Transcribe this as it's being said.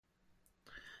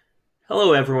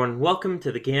Hello, everyone. Welcome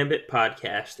to the Gambit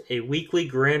podcast, a weekly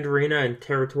Grand Arena and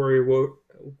Territory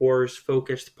Wars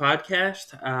focused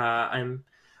podcast.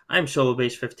 I'm Solo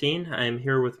Base 15. I am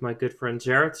here with my good friend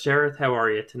Zareth. Zareth, how are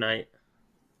you tonight?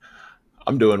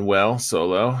 I'm doing well,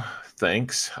 Solo.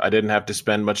 Thanks. I didn't have to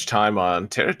spend much time on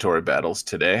territory battles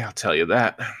today, I'll tell you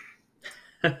that.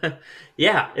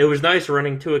 Yeah, it was nice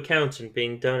running two accounts and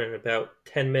being done in about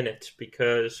 10 minutes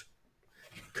because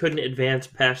couldn't advance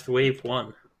past wave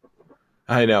one.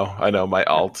 I know. My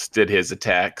alt did his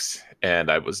attacks, and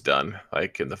I was done.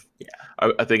 Like in the,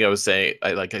 Yeah, I think I was saying,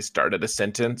 I started a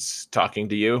sentence talking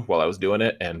to you while I was doing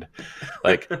it, and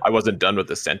I wasn't done with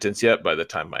the sentence yet by the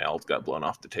time my alt got blown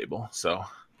off the table. So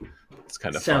it's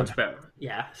kind of fun.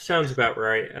 sounds about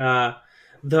right.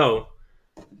 Though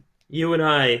you and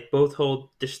I both hold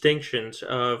distinctions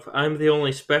of I'm the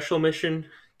only special mission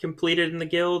completed in the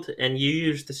guild, and you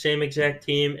used the same exact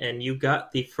team, and you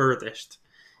got the furthest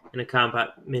in a combat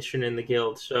mission in the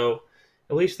guild. So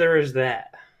at least there is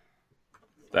that.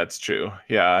 That's true.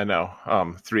 Yeah, I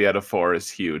know. 3 out of 4 is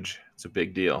huge. It's a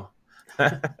big deal.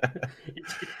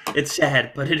 It's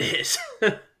sad, but it is.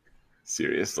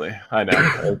 Seriously, I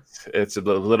know it's a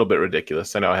little bit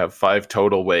ridiculous. I know I have 5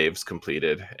 total waves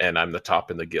completed, and I'm the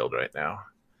top in the guild right now.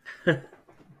 But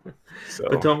So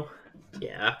don't,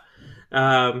 yeah.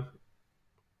 Um,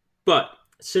 but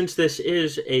since this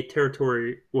is a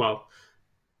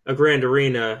Grand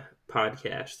Arena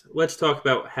podcast, let's talk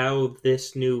about how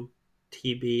this new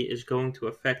TB is going to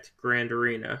affect Grand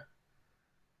Arena.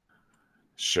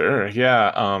 sure,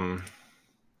 yeah.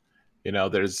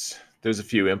 There's a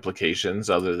few implications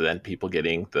other than people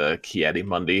getting the Chieti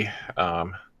Mundi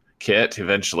kit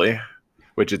eventually,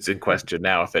 which it's in question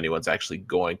now if anyone's actually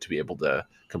going to be able to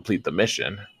complete the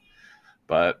mission.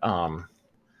 But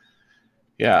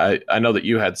yeah, I know that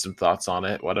you had some thoughts on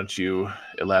it. Why don't you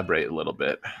elaborate a little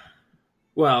bit?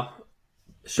 Well,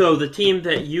 so the team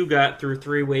that you got through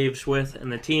three waves with,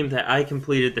 and the team that I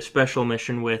completed the special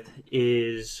mission with,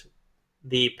 is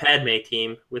the Padme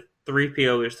team with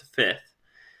 3PO as the fifth.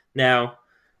 Now,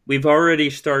 we've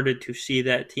already started to see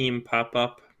that team pop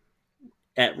up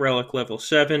at Relic level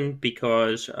 7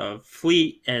 because of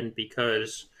Fleet and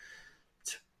because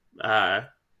uh,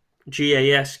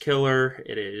 GAS killer,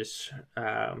 it is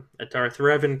a Darth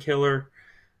Revan killer,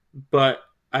 but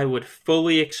I would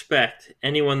fully expect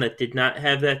anyone that did not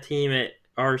have that team at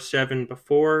R7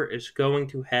 before is going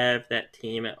to have that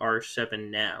team at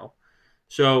R7 now.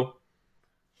 So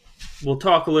we'll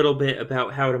talk a little bit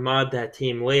about how to mod that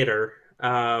team later.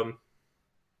 But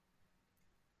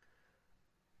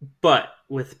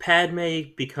with Padme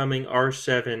becoming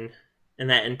R7 and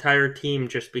that entire team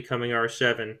just becoming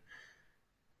R7,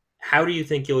 how do you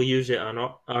think you'll use it on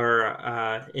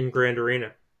our in Grand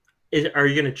Arena? Are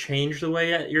you going to change the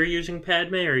way you're using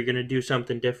Padme, or are you going to do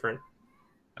something different?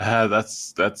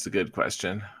 That's a good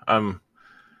question.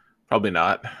 Probably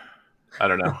not. I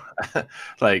don't know.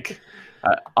 like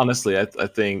honestly, I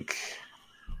think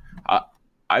I,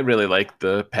 I really like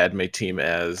the Padme team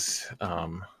as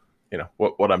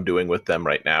what I'm doing with them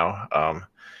right now.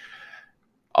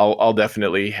 I'll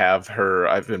definitely have her.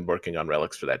 I've been working on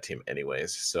relics for that team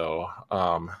anyways, so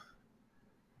I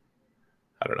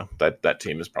don't know. That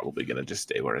team is probably going to just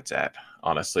stay where it's at.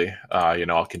 Honestly,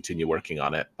 I'll continue working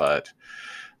on it, but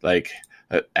like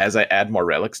as I add more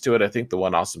relics to it, I think the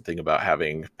one awesome thing about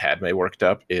having Padme worked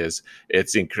up is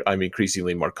I'm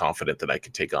increasingly more confident that I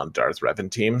can take on Darth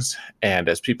Revan teams. And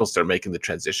as people start making the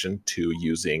transition to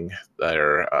using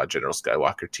their General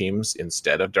Skywalker teams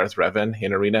instead of Darth Revan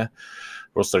in Arena,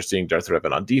 we'll start seeing Darth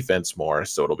Revan on defense more.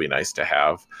 So it'll be nice to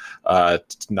have a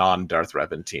non-Darth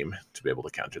Revan team to be able to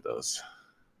counter those.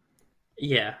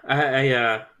 Yeah,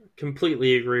 I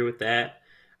completely agree with that.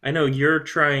 I know you're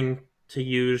trying to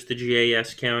use the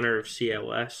GAS counter of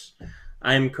CLS.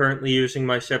 I'm currently using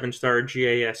my 7-star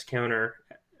GAS counter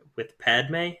with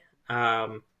Padme.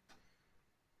 Um,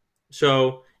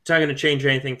 so it's not going to change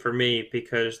anything for me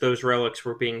because those relics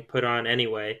were being put on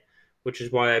anyway, which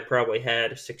is why I probably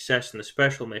had success in the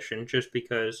special mission, just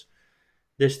because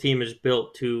this team is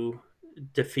built to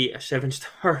defeat a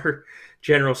 7-star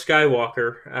General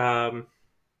Skywalker.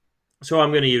 So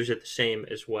I'm going to use it the same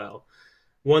as well.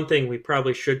 One thing we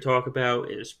probably should talk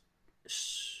about is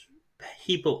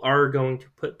people are going to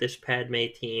put this Padme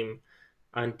team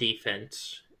on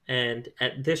defense. And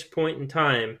at this point in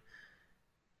time,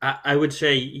 I would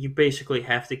say you basically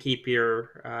have to keep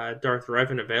your Darth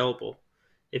Revan available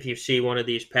if you see one of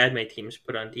these Padme teams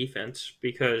put on defense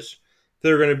because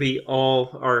they're going to be all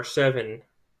R7.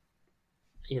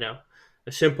 You know,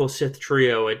 a simple Sith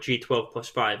trio at G12 plus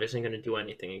 5 isn't going to do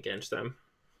anything against them.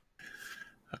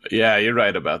 Yeah, you're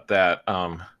right about that.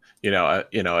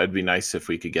 It'd be nice if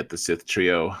we could get the Sith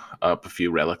trio up a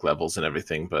few relic levels and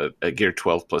everything, but at gear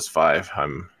 12 plus 5,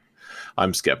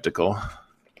 I'm skeptical.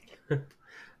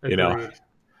 You know, Agreed.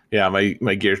 yeah,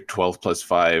 my gear 12 plus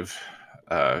 5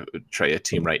 Treya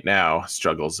team right now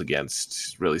struggles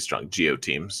against really strong Geo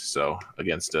teams. So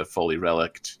against a uh, fully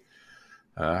reliced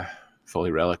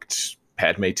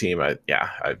Padme team,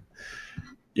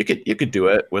 you could do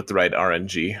it with the right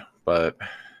RNG, but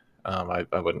I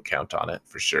wouldn't count on it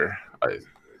for sure.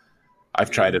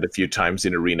 I've tried it a few times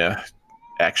in arena,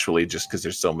 actually, just because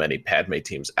there's so many Padme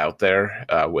teams out there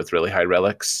with really high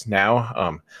relics now.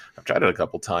 I've tried it a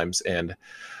couple times, and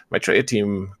my Treya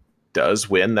team does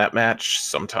win that match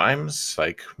sometimes,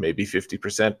 like maybe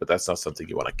 50%, but that's not something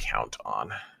you want to count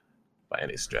on by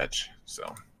any stretch.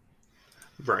 So,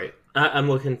 Right. I'm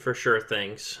looking for sure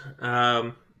things.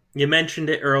 You mentioned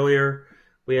it earlier.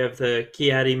 We have the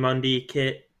Kiadi Mundi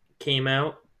kit came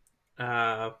out.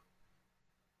 Uh,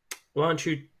 why don't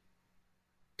you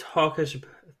talk us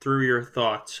through your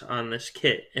thoughts on this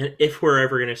kit, and if we're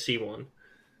ever going to see one?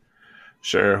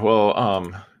 sure. Well,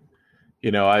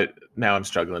 I now I'm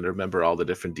struggling to remember all the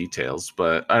different details,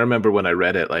 but I remember when I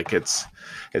read it, like it's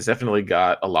definitely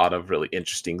got a lot of really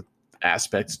interesting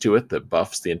aspects to it that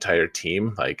buffs the entire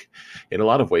team. Like in a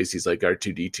lot of ways, he's like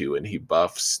R2D2, and he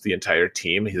buffs the entire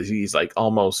team. He's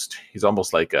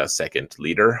almost like a second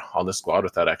leader on the squad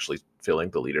without actually filling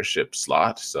the leadership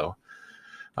slot. So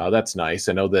that's nice.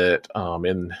 I know that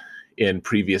in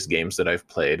previous games that I've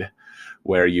played,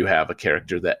 where you have a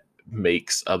character that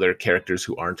makes other characters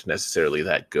who aren't necessarily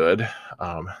that good,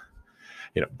 um,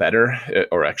 better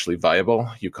or actually viable.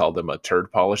 You call them a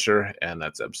turd polisher, and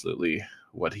that's absolutely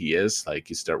what he is. Like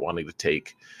you start wanting to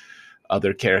take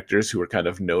other characters who are kind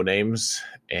of no names,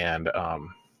 and I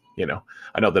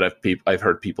know that I've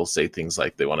heard people say things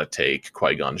like they want to take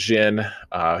Qui-Gon Jinn,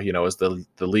 as the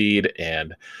lead,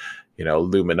 and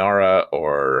Luminara,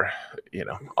 or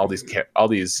all these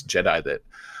Jedi that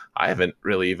I haven't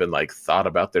really even like thought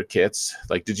about their kits.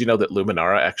 Like, did you know that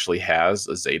Luminara actually has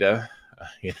a Zeta?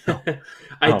 You know,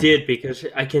 I um, did because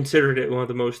I considered it one of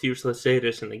the most useless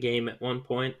Zetas in the game at one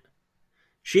point.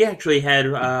 She actually had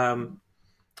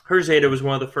her Zeta was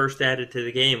one of the first added to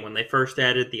the game when they first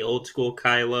added the old school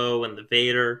Kylo and the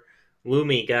Vader.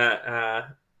 Lumi got uh,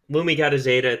 Lumi got a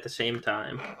Zeta at the same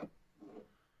time.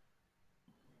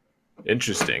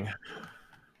 interesting.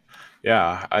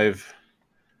 Yeah,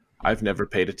 I've never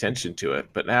paid attention to it,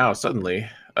 but now suddenly,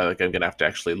 like I'm gonna have to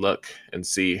actually look and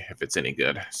see if it's any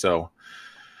good. So,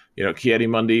 Kieti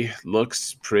Mundi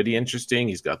looks pretty interesting.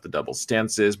 He's got the double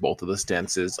stances. Both of the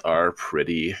stances are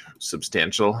pretty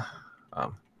substantial.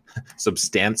 Um,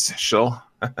 Substantial.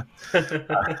 Oh,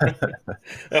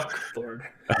 good lord.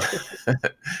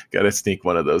 Got to sneak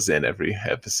one of those in every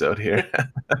episode here.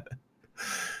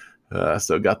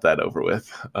 So got that over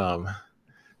with.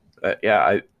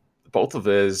 Yeah, both of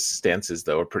his stances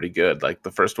though are pretty good. Like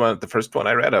the first one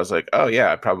I read, I was like, oh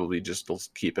yeah, I probably just will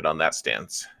keep it on that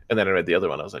stance. And then I read the other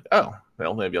one, I was like, oh,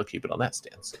 well maybe I'll keep it on that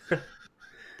stance. It's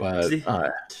But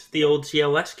the, it's the old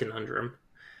CLS conundrum.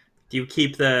 Do you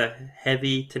keep the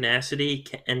heavy tenacity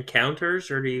encounters,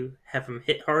 or do you have them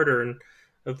hit harder and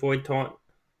avoid taunt?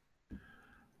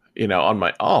 on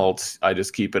my alt, I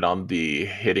just keep it on the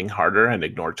hitting harder and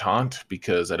ignore taunt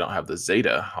because I don't have the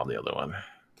Zeta on the other one.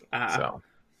 Ah, So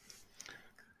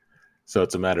So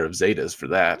it's a matter of zetas for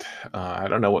that. I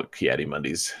don't know what Kiadi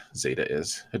Mundi's zeta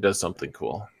is. It does something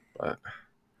cool, but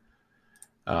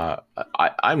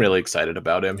I'm really excited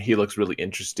about him. He looks really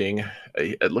interesting.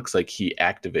 It looks like he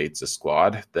activates a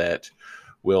squad that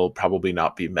will probably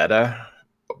not be meta,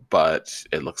 but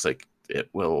it looks like it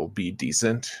will be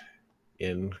decent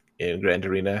in Grand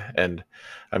Arena. And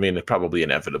I mean, probably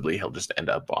inevitably he'll just end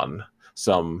up on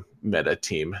some meta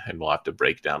team, and we'll have to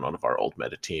break down one of our old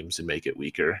meta teams and make it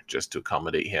weaker just to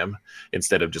accommodate him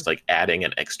instead of just like adding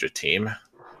an extra team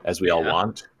as we all yeah.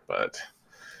 want. But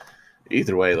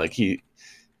either way, like he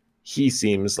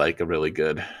seems like a really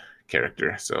good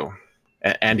character. So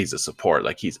and he's a support,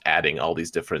 like he's adding all these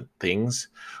different things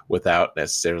without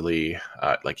necessarily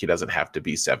like he doesn't have to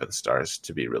be 7 stars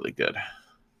to be really good.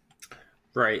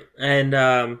 Right, and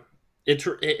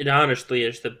it honestly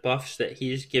is the buffs that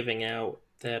he's giving out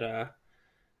that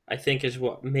I think is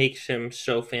what makes him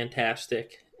so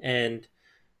fantastic, and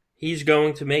he's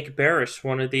going to make Barris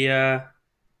one of the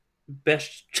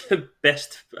best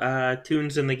best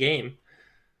tunes in the game.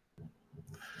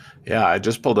 Yeah, I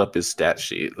just pulled up his stat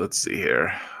sheet. Let's see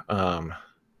here. um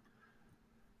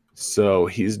so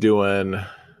he's doing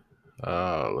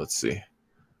let's see.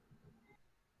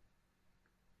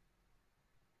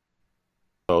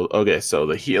 Oh, okay, so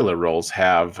the healer roles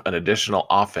have an additional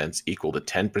offense equal to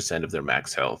 10% of their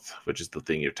max health, which is the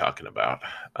thing you're talking about.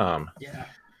 Um, Yeah.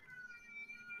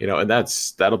 and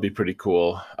that'll be pretty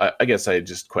cool. I guess I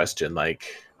just question, like,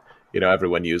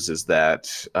 everyone uses that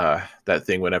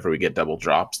thing whenever we get double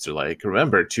drops to, like,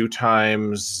 remember 2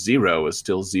 times 0 is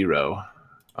still 0.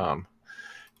 Um,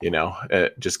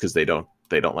 just because they don't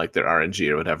like their RNG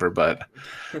or whatever. But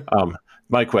um,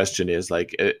 my question is,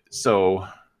 like, so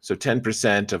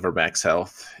 10% of her max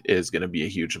health is going to be a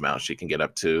huge amount. She can get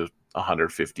up to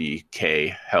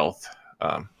 150k health,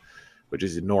 um, which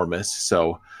is enormous.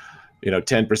 So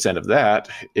 10% of that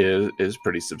is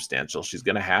pretty substantial. She's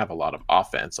going to have a lot of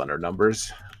offense on her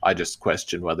numbers. I just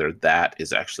question whether that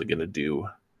is actually going to do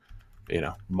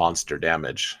monster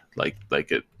damage like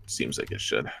it seems like it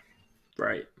should.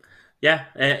 Right. Yeah,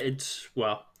 it's,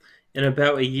 well, in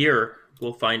about a year,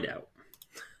 we'll find out.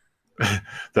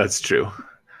 That's true.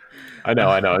 I know.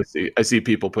 I see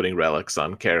people putting relics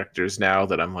on characters now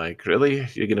that I'm like, really?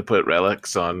 You're gonna put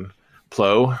relics on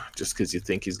Plo just because you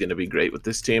think he's gonna be great with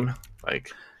this team?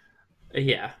 Like,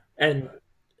 Yeah. And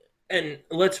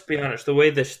let's be honest, the way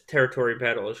this territory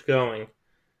battle is going,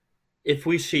 if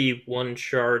we see one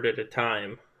shard at a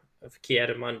time of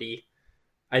Kiadamundi,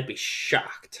 I'd be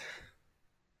shocked.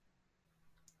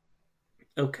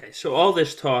 Okay, so all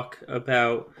this talk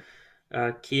about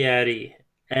Kiadi,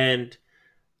 and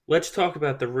let's talk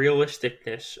about the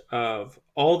realisticness of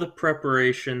all the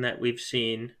preparation that we've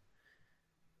seen.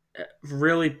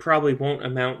 Really probably won't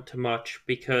amount to much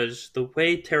because the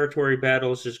way territory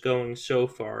battles is going so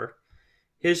far,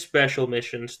 his special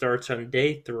mission starts on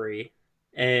day 3,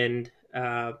 and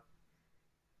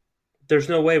there's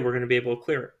no way we're going to be able to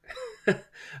clear it.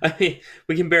 I mean,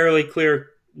 we can barely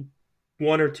clear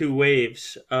 1 or 2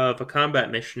 waves of a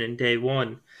combat mission in day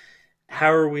 1.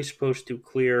 How are we supposed to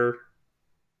clear,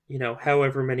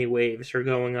 however many waves are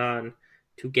going on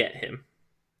to get him?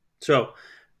 So,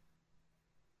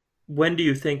 when do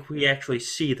you think we actually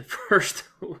see the first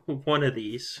one of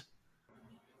these?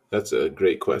 that's a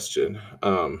great question.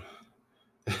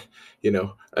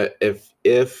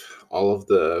 If all of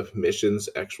the missions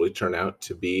actually turn out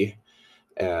to be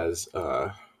as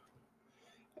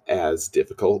as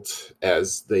difficult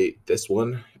as this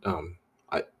one,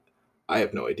 I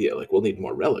have no idea. Like, we'll need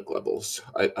more relic levels.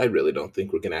 I really don't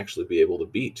think we're gonna actually be able to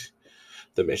beat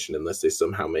the mission unless they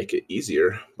somehow make it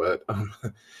easier. But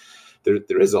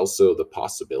there is also the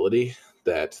possibility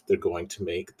that they're going to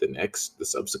make the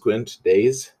subsequent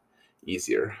days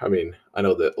easier. I mean, I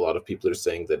know that a lot of people are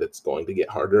saying that it's going to get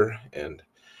harder, and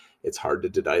it's hard to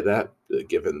deny that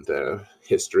given the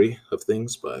history of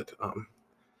things. But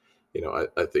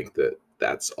I think that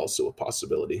that's also a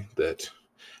possibility that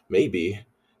maybe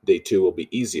day 2 will be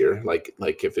easier, like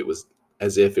if it was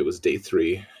as if it was day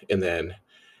 3, and then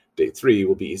day 3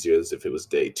 will be easier as if it was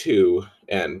day 2,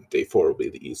 and day 4 will be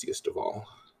the easiest of all.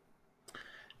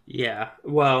 Yeah,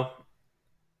 well,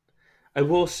 I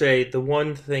will say the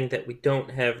one thing that we don't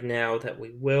have now that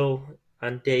we will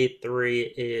on day 3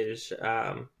 is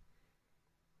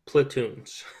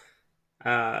platoons.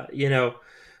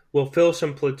 We'll fill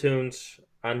some platoons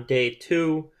on day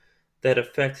 2 that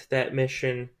affect that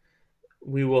mission.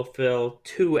 We will fill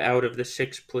 2 out of the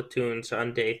 6 platoons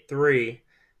on day 3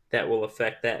 that will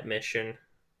affect that mission.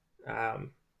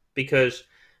 Because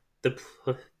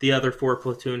the other 4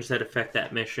 platoons that affect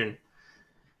that mission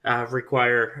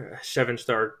require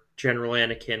 7-star General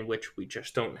Anakin, which we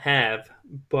just don't have.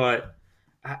 But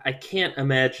I can't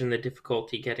imagine the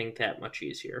difficulty getting that much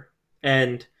easier.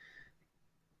 And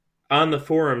on the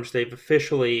forums, they've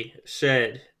officially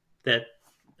said that.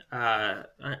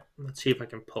 Let's see if I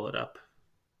can pull it up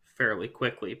fairly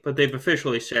quickly. But they've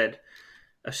officially said,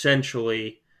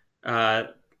 essentially, uh,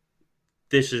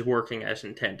 this is working as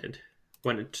intended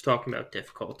when it's talking about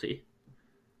difficulty.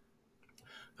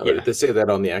 Oh, did Yeah. they say that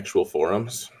on the actual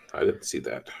forums? I didn't see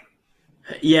that.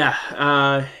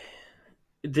 Yeah.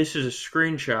 This is a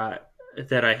screenshot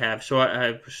that I have. So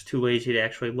I was too lazy to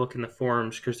actually look in the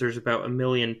forums because there's about a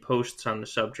million posts on the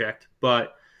subject.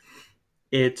 But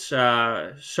it's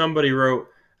somebody wrote,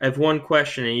 I have one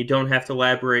question and you don't have to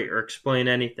elaborate or explain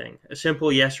anything. A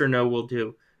simple yes or no will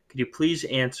do. Could you please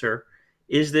answer,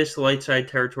 is this light side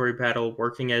territory battle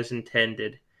working as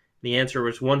intended? The answer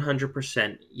was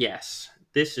 100% yes.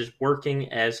 This is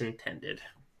working as intended.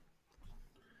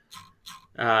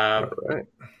 All Um, right.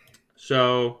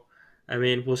 so, I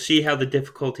mean, we'll see how the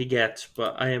difficulty gets,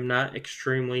 but I am not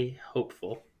extremely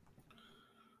hopeful.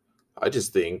 I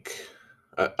just think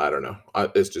I don't know.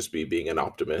 It's just me being an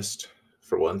optimist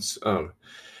for once.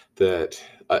 That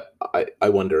I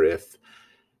wonder if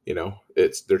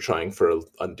It's they're trying for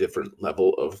a different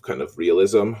level of kind of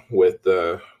realism with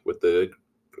the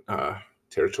uh,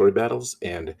 territory battles,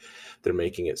 and they're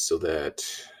making it so that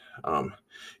um,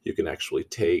 you can actually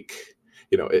take.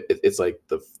 It's like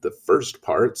the first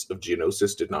parts of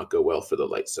Geonosis did not go well for the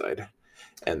light side,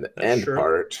 and That's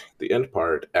true. the end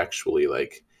part actually,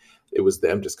 like, it was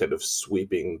them just kind of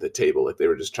sweeping the table. Like, they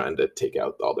were just trying to take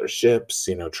out all their ships,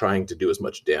 trying to do as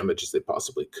much damage as they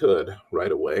possibly could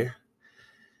right away.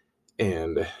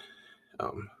 And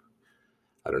um,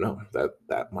 I don't know,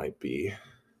 that might be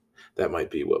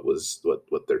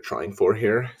what they're trying for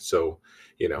here. So,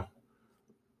 you know,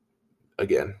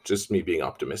 again, just me being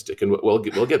optimistic, and we'll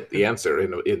get the answer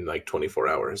in like 24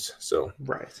 hours. So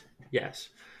Right. Yes.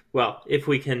 Well, if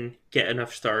we can get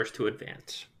enough stars to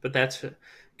advance, but that's a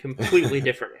completely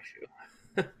different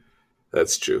issue.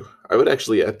 that's true.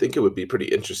 I think it would be pretty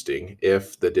interesting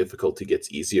if the difficulty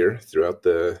gets easier throughout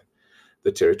the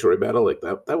territory battle. Like,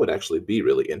 that would actually be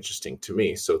really interesting to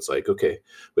me. So it's like, okay,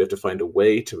 we have to find a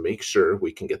way to make sure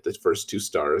we can get the first 2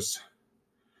 stars,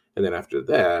 and then after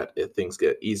that, things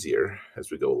get easier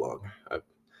as we go along.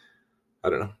 I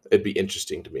don't know. It'd be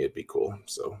interesting to me. It'd be cool.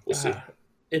 So we'll see. Uh,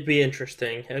 it'd be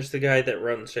interesting. As the guy that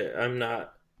runs it, I'm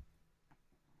not.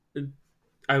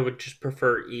 I would just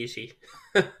prefer easy.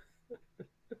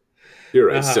 You're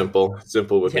right. uh,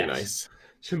 Simple would be yes, nice.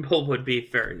 simple would be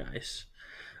very nice.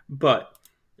 But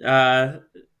uh,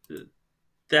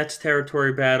 that's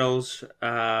territory battles.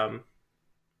 We're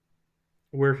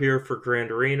here for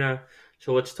Grand Arena.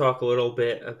 So let's talk a little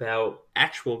bit about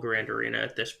actual Grand Arena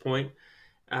at this point.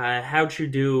 How'd you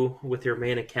do with your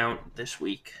main account this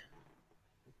week?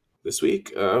 This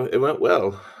week, it went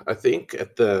well. I think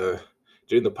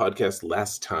during the podcast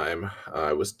last time,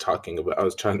 I was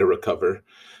trying to recover.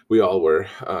 We all were,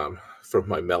 from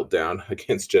my meltdown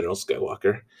against General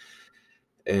Skywalker,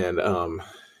 and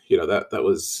that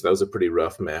was a pretty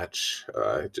rough match.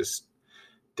 I just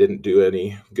didn't do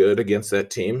any good against that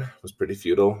team. It was pretty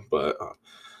futile, but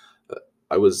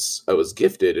I was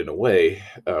gifted in a way,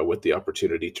 with the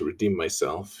opportunity to redeem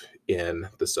myself in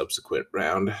the subsequent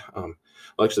round.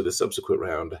 Well, actually, the subsequent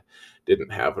round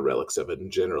didn't have a Relic 7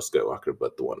 General Skywalker,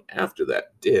 but the one after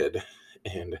that did,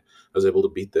 and I was able to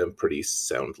beat them pretty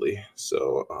soundly.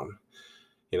 So,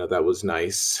 that was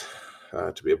nice,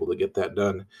 to be able to get that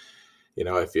done.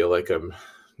 I feel like I'm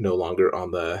no longer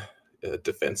on the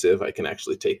defensive. I can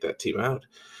actually take that team out.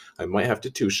 I might have to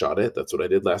two-shot it. That's what I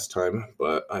did last time,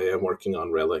 but I am working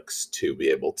on relics to be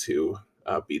able to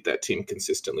beat that team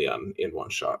consistently in one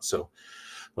shot. So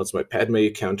once my Padme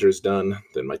counter is done,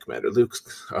 then my Commander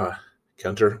Luke's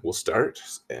counter will start,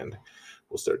 and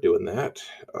we'll start doing that.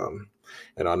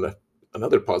 And on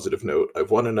another positive note, I've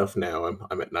won enough now.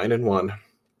 I'm at 9-1,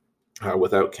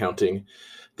 without counting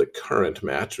the current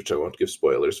match, which I won't give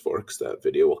spoilers for because that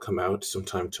video will come out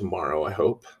sometime tomorrow, I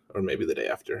hope, or maybe the day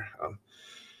after.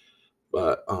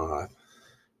 But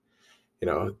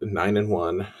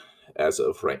 9-1 as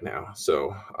of right now.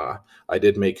 So I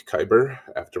did make Kyber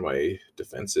after my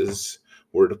defenses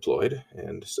were deployed,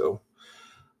 and so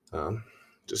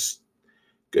just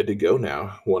good to go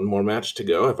now. One more match to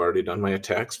go. I've already done my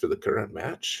attacks for the current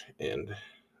match, and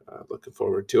looking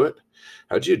forward to it.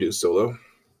 How'd you do, Solo?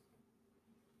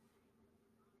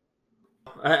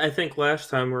 I think last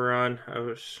time we were on,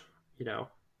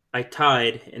 I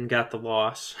tied and got the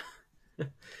loss,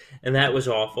 and that was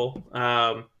awful.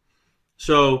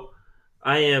 So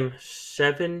I am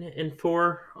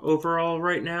 7-4 overall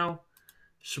right now.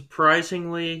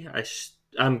 Surprisingly,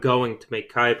 I'm going to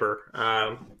make Kyber.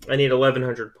 I need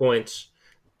 1,100 points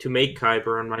to make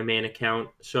Kyber on my main account,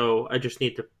 so I just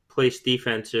need to place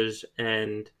defenses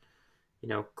and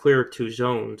clear 2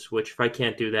 zones. Which if I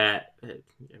can't do that,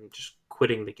 I'm just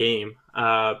quitting the game.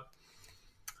 I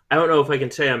don't know if I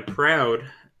can say I'm proud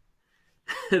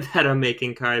that I'm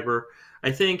making Kyber.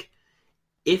 I think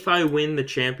if I win the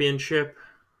championship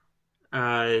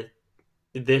uh,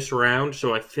 this round,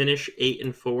 so I finish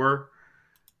 8-4,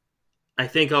 I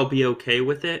think I'll be okay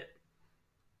with it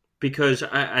because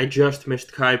I just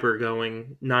missed Kyber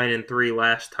going 9-3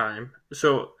 last time.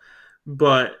 So,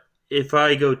 but if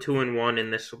I go 2-1 in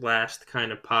this last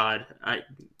kind of pod,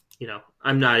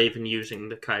 I'm not even using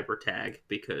the Kyber tag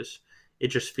because it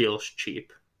just feels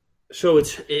cheap. So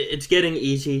it's getting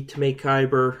easy to make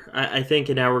Kyber. I think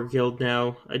in our guild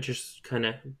now, I just kind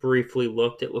of briefly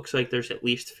looked. It looks like there's at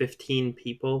least 15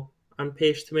 people on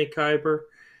pace to make Kyber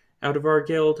out of our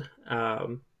guild.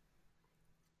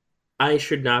 I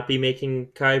should not be making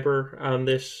Kyber on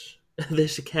this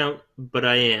this account, but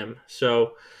I am.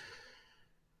 So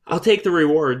I'll take the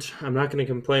rewards. I'm not going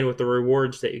to complain with the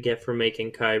rewards that you get from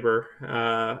making Kyber.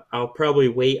 I'll probably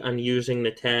wait on using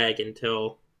the tag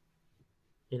until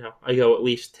I go at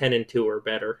least 10-2 or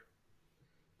better.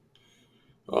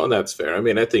 Well, that's fair. I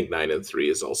mean, I think 9-3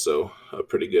 is also a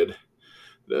pretty good,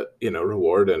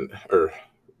 reward and or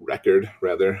record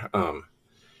rather.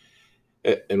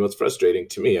 And what's frustrating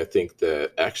to me, I think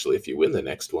that actually, if you win the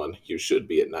next one, you should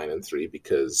be at 9-3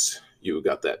 because you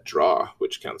got that draw,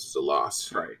 which counts as a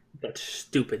loss. Right. That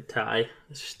stupid tie.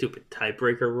 Stupid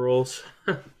tiebreaker rules.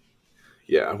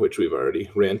 Yeah, which we've already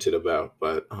ranted about.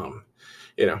 But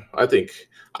I think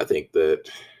that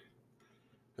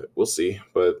we'll see.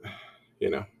 But you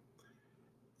know,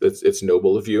 it's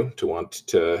noble of you to want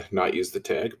to not use the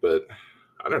tag. But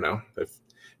I don't know if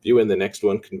you win the next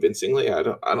one convincingly. I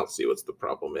don't see what's the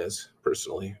problem is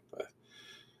personally. But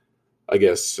I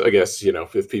guess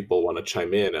if people want to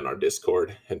chime in our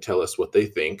Discord and tell us what they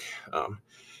think,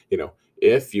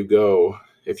 if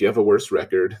you have a worse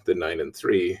record than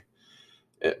 9-3,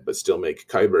 but still make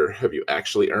Kyber, have you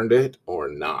actually earned it or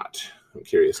not? I'm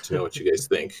curious to know what you guys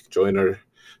think. Join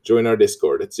our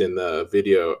Discord. It's in the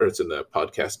video, or it's in the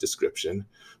podcast description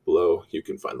below. You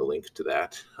can find the link to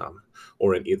that,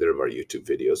 or in either of our YouTube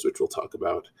videos, which we'll talk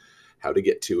about how to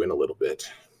get to in a little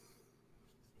bit.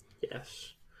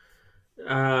 Yes.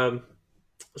 Um,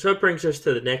 so that brings us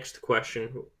to the next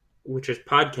question, which is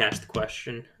podcast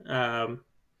question,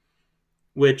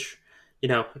 which,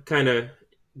 kind of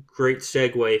great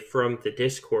segue from the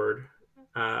Discord.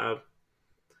 Uh,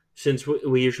 since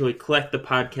we usually collect the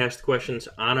podcast questions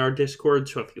on our Discord,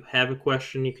 so if you have a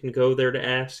question, you can go there to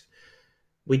ask.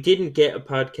 We didn't get a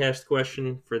podcast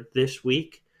question for this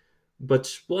week,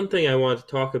 but one thing I want to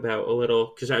talk about a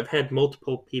little, because I've had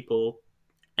multiple people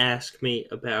ask me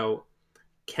about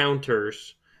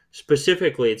counters.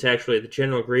 Specifically, it's actually the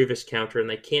General Grievous counter, and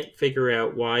they can't figure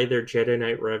out why their Jedi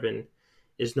Knight Revan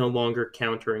is no longer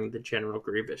countering the General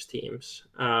Grievous teams.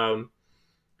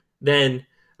 Then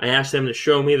I asked them to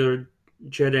show me the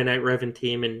Jedi Knight Revan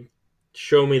team and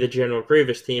show me the General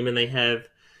Grievous team, and they have,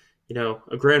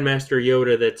 a Grandmaster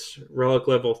Yoda that's Relic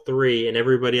level 3, and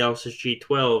everybody else is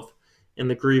G12, and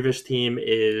the Grievous team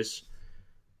is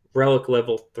Relic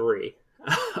level 3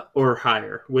 or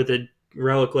higher, with a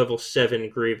Relic level 7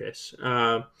 Grievous.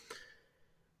 So,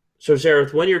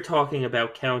 Zareth, when you're talking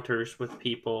about counters with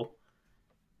people,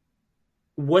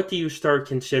 what do you start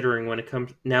considering when it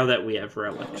comes, now that we have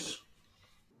relics?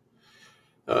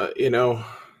 Uh, you know,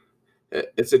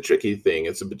 it's a tricky thing.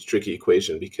 It's a bit tricky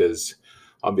equation because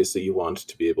obviously you want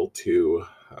to be able to,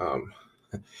 um,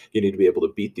 you need to be able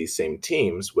to beat these same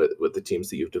teams with the teams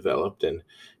that you've developed. And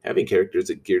having characters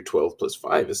at gear 12 plus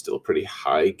 5 is still a pretty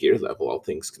high gear level, all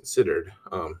things considered.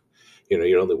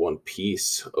 You're only one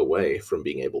piece away from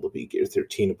being able to be gear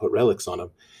 13 and put relics on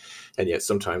them. And yet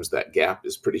sometimes that gap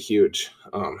is pretty huge.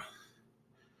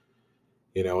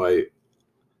 You know,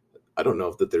 I don't know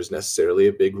if that there's necessarily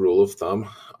a big rule of thumb.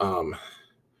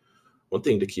 One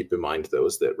thing to keep in mind, though,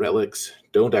 is that relics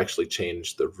don't actually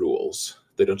change the rules.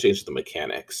 They don't change the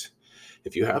mechanics.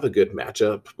 If you have a good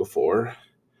matchup before,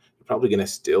 you're probably going to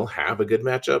still have a good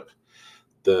matchup.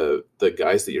 The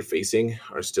guys that you're facing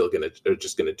are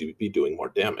just going to be doing more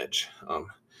damage.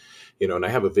 And I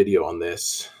have a video on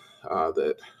this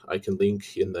that I can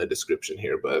link in the description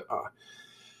here. But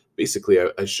basically,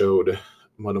 I showed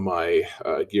one of my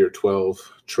Gear 12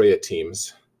 Treya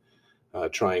teams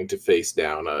trying to face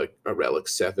down a Relic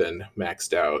 7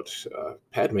 maxed out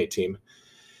Padme team.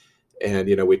 And,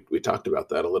 we talked about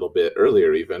that a little bit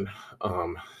earlier even.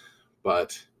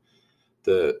 But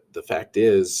the fact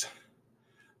is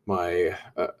my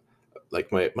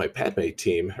Padme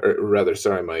team, or rather,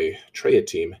 sorry, my Treya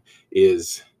team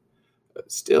is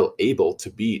still able to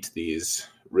beat these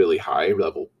really high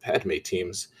level Padme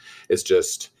teams. It's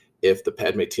just if the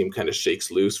Padme team kind of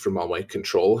shakes loose from all my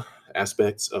control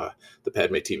aspects, the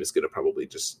Padme team is going to probably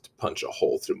just punch a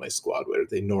hole through my squad where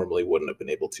they normally wouldn't have been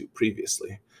able to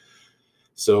previously.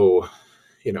 So,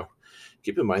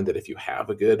 keep in mind that if you have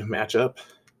a good matchup,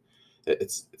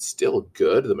 it's still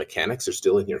good. The mechanics are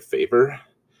still in your favor.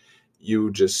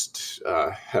 You just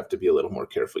have to be a little more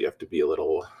careful. You have to be a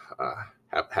little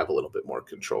have a little bit more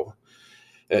control.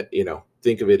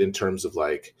 Think of it in terms of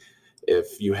like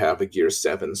if you have a Gear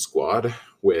 7 squad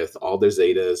with all their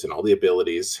Zetas and all the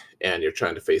abilities, and you're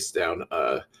trying to face down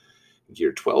a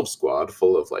Gear 12 squad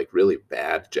full of like really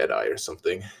bad Jedi or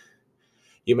something,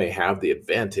 you may have the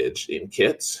advantage in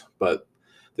kits, but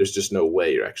there's just no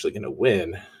way you're actually going to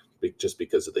win just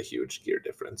because of the huge gear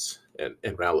difference. And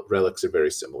relics are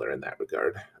very similar in that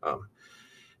regard.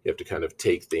 You have to kind of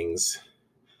take things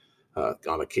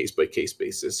on a case by case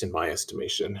basis, in my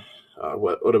estimation.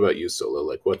 What about you, Solo?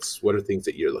 Like, what are things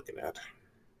that you're looking at?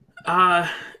 Uh,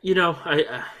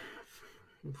 I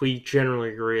we generally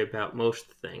agree about most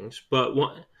things, but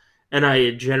one, and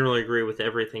I generally agree with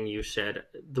everything you said.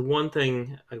 The one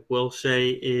thing I will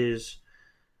say is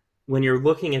when you're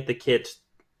looking at the kits,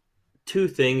 two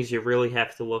things you really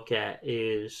have to look at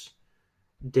is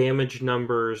damage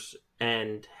numbers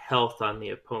and health on the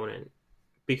opponent.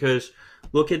 Because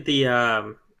look at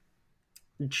the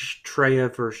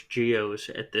Treya versus Geos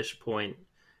at this point.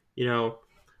 You know,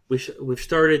 we've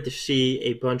started to see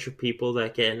a bunch of people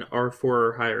that get an R4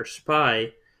 or higher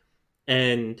spy,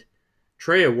 and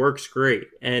Treya works great.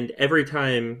 And every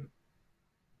time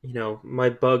my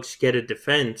bugs get a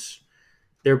defense,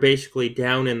 they're basically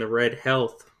down in the red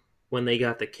health when they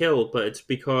got the kill. But it's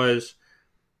because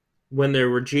when there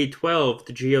were G12,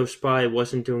 the Geo Spy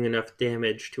wasn't doing enough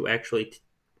damage to actually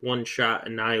one shot a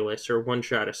Nihilus or one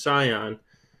shot a Scion.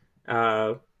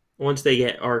 Uh, Once they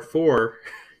get R4,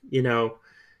 you know,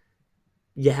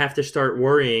 you have to start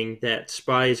worrying that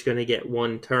Spy is going to get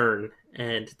one turn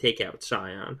and take out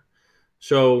Scion.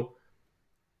 So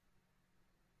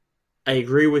I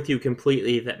agree with you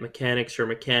completely that mechanics are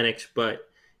mechanics, but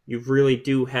you really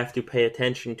do have to pay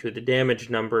attention to the damage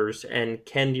numbers and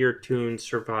can your tunes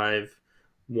survive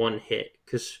one hit?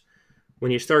 Because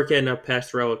when you start getting up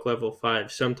past relic level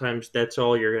 5, sometimes that's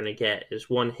all you're going to get is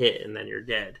one hit and then you're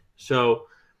dead. So,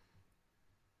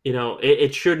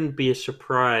 it shouldn't be a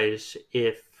surprise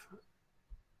if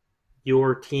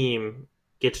your team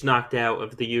gets knocked out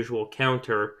of the usual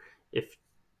counter if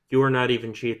you're not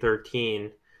even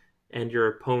G13 and your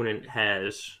opponent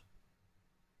has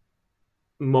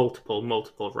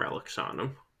multiple relics on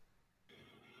them.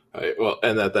 Well,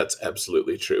 and that's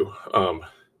absolutely true.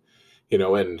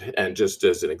 And just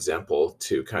as an example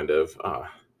to kind of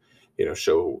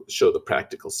show the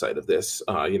practical side of this.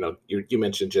 You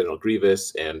mentioned General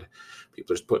Grievous, and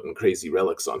people are putting crazy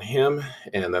relics on him,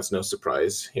 and that's no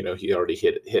surprise. He already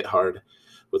hit hard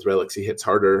with relics. He hits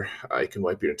harder. I can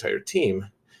wipe your entire team.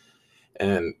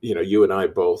 And you and I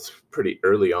both pretty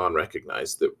early on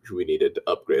recognized that we needed to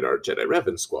upgrade our Jedi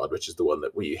Revan squad, which is the one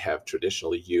that we have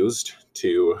traditionally used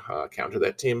to counter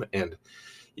that team. And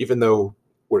even though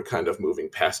we're kind of moving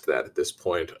past that at this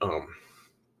point,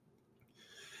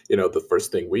 the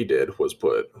first thing we did was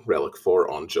put Relic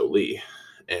 4 on Jolie.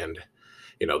 And,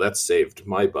 that saved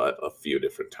my butt a few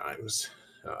different times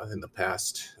in the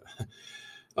past.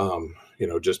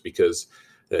 Just because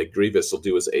Grievous will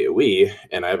do his AoE,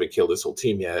 and I haven't killed his whole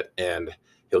team yet, and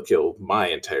he'll kill my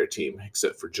entire team,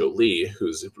 except for Jolie,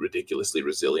 who's ridiculously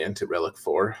resilient at Relic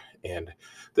 4. And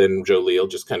then Jolie will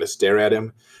just kind of stare at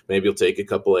him. Maybe he'll take a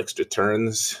couple extra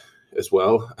turns as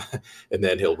well, and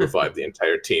then he'll revive the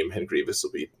entire team, and Grievous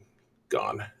will be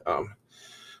gone.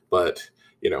 But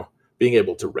being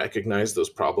able to recognize those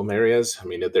problem areas, I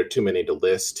mean, there are too many to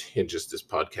list in just this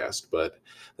podcast, but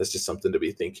that's just something to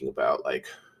be thinking about. Like,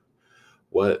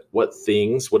 what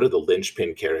are the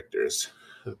linchpin characters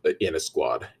in a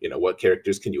squad? What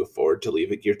characters can you afford to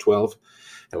leave at gear 12,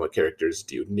 and what characters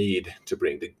do you need to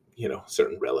bring to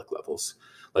certain relic levels?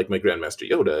 Like my Grandmaster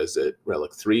Yoda is at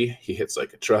relic 3. He hits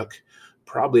like a truck.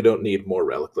 Probably don't need more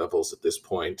relic levels at this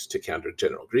point to counter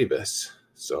General Grievous.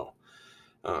 So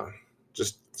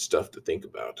just stuff to think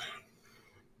about.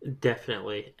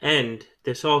 Definitely. And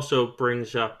this also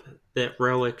brings up that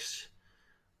relics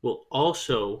will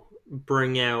also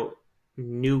bring out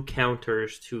new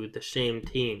counters to the same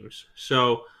teams.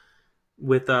 So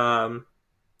with I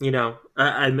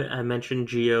mentioned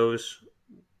Geos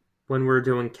when we are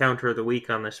doing counter of the week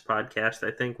on this podcast.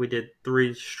 I think we did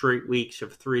 3 straight weeks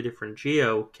of 3 different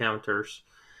Geo counters.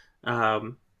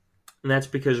 And that's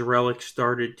because relics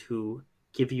started to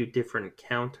give you different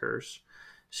counters.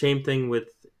 Same thing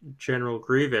with General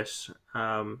Grievous.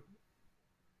 Now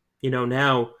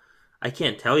I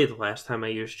can't tell you the last time I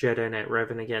used Jedi Knight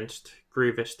Revan against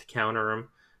Grievous to counter him,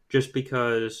 just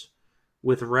because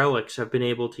with relics I've been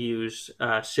able to use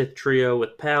Sith Trio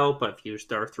with Palp. I've used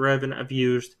Darth Revan. I've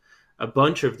used a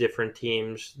bunch of different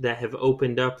teams that have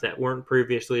opened up that weren't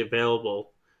previously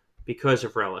available because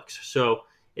of relics. So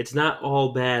it's not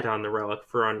all bad on the relic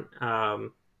front.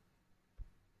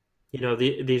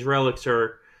 These relics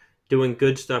are doing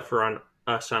good stuff for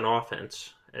us on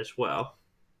offense as well.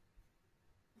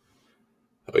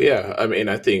 Oh yeah, I mean,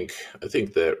 I think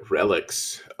that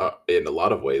relics, in a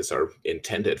lot of ways, are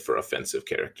intended for offensive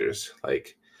characters.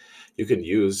 Like, you can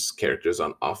use characters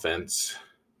on offense,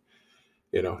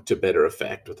 to better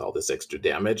effect with all this extra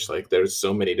damage. Like, there's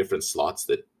so many different slots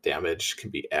that damage can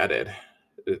be added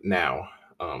now.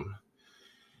 Um,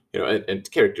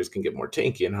 and characters can get more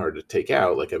tanky and hard to take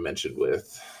out, like I mentioned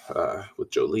with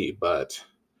Jolie. But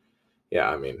yeah,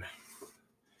 I mean,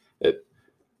 it,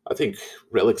 I think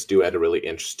relics do add a really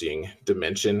interesting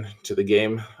dimension to the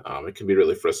game. It can be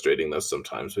really frustrating though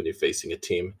sometimes when you're facing a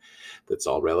team that's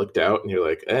all reliced out, and you're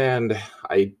like, and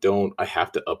I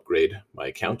have to upgrade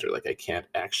my counter. Like I can't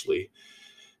actually,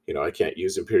 I can't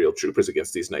use Imperial troopers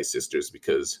against these Night Sisters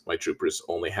because my troopers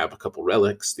only have a couple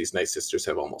relics. These Night Sisters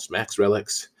have almost max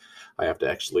relics. I have to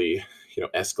actually,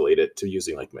 escalate it to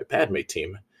using like my Padme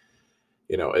team.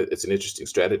 It's an interesting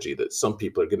strategy that some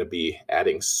people are going to be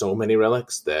adding so many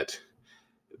relics that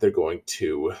they're going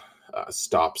to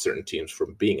stop certain teams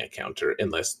from being a counter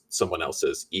unless someone else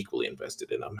is equally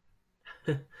invested in them.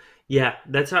 Yeah,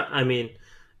 that's how, I mean,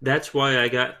 that's why I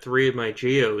got three of my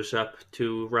geos up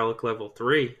to relic level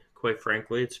three. Quite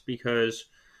frankly, it's because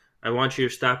I want you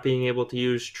to stop being able to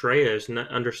use Trey as an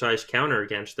undersized counter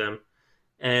against them.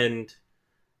 And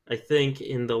I think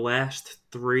in the last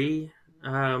three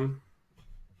Grand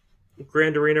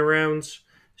Arena rounds,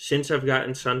 since I've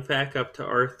gotten Sunfac up to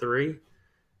R3,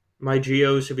 my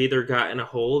geos have either gotten a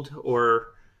hold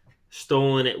or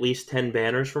stolen at least 10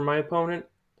 banners from my opponent.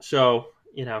 So,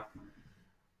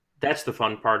 that's the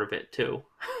fun part of it, too.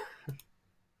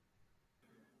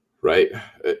 Right?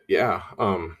 Yeah.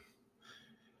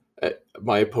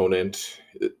 My opponent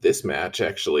this match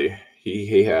actually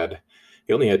he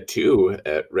only had two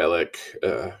at relic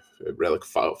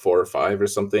 4 or 5 or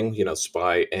something,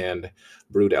 spy and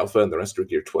brood alpha, and the rest were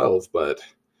gear 12. But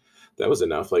that was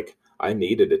enough. Like I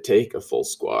needed to take a full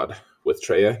squad with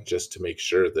Treya just to make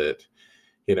sure that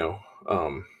you know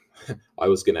um I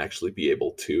was going to actually be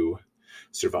able to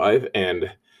survive.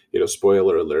 And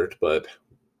spoiler alert, but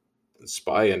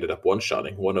Spy ended up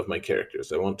one-shotting one of my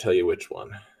characters. I won't tell you which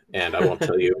one, and I won't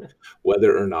tell you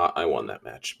whether or not I won that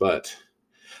match. But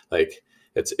like,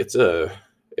 it's a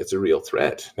real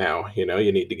threat now. You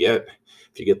need to get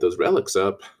if you get those relics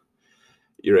up,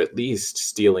 you're at least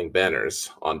stealing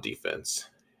banners on defense.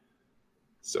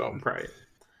 So Right.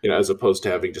 as opposed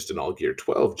to having just an all gear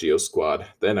 12 Geo squad,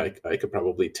 then I could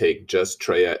probably take just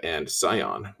Treya and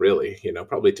Scion, really.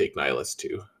 Probably take Nihilus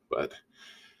too. But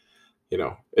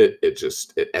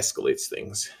it escalates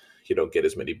things. You don't get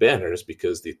as many banners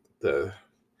because the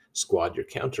squad you're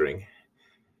countering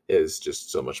is just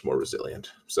so much more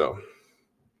resilient. So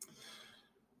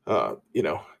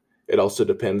it also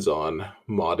depends on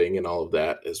modding and all of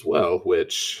that as well,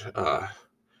 which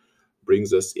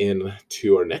brings us in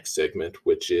to our next segment,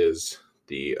 which is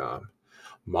the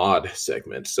mod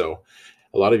segment. So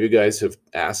a lot of you guys have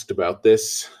asked about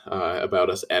this, about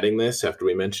us adding this after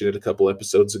we mentioned it a couple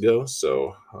episodes ago.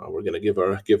 So we're gonna give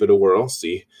it a whirl,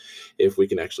 see if we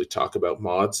can actually talk about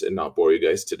mods and not bore you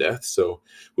guys to death. So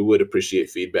we would appreciate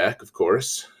feedback, of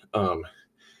course.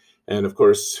 And of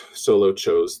course, Solo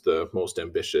chose the most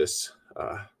ambitious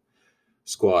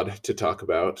squad to talk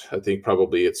about. I think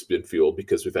probably it's been fueled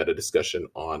because we've had a discussion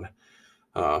on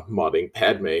modding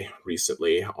Padme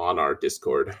recently on our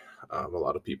Discord. A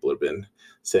lot of people have been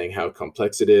saying how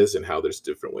complex it is and how there's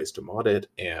different ways to mod it.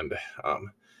 And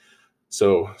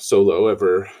so Solo,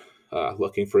 ever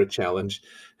looking for a challenge,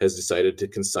 has decided to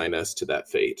consign us to that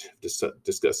fate,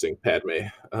 discussing Padme.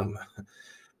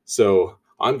 So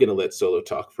I'm going to let Solo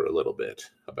talk for a little bit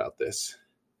about this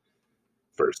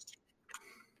first.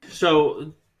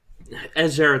 So,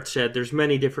 as Zareth said, there's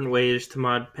many different ways to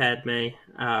mod Padme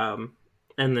and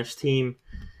this team.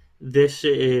 This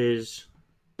is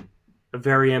a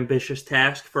very ambitious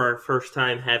task for our first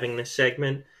time having this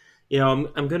segment. I'm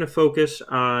going to focus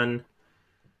on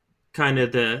kind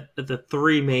of the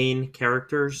three main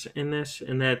characters in this,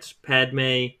 and that's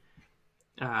Padme,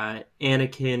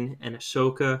 Anakin, and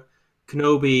Ahsoka.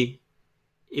 Kenobi,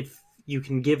 if you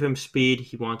can give him speed,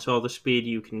 he wants all the speed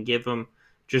you can give him.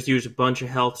 Just use a bunch of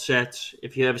health sets.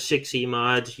 If you have 6E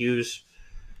mods, use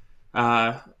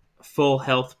full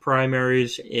health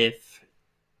primaries. If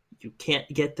you can't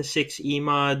get the 6E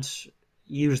mods,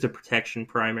 use the protection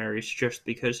primaries just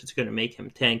because it's going to make him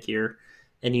tankier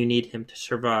and you need him to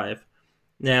survive.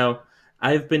 Now,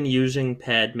 I've been using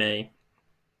Padme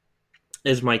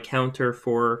as my counter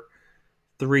for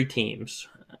three teams.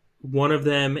 One of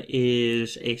them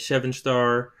is a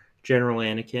 7-star General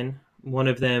Anakin. One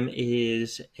of them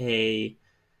is a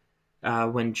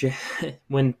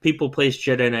when people place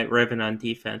Jedi Knight Revan on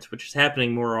defense, which is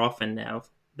happening more often now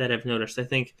that I've noticed. I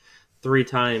think 3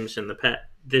 times in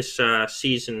this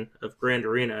season of Grand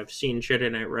Arena, I've seen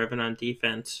Jedi Knight Revan on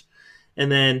defense.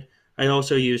 And then I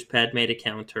also use Padme to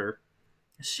counter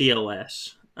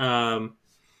CLS.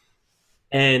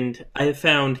 And I have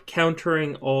found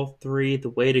countering all three, the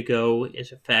way to go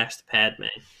is a fast Padme.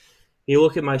 You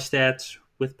look at my stats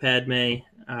with Padme,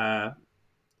 I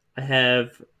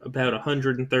have about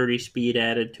 130 speed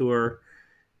added to her.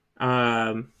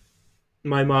 Um,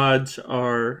 my mods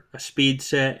are a speed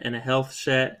set and a health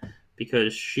set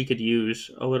because she could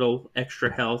use a little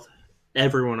extra health.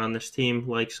 Everyone on this team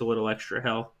likes a little extra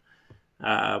health.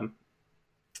 Um,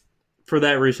 for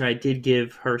that reason, I did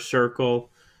give her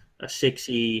circle a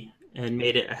 6E and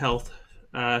made it a health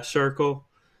circle.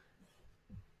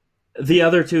 The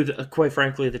other two, quite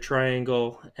frankly, the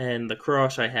triangle and the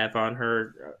cross I have on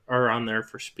her are on there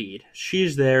for speed.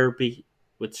 She's there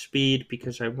with speed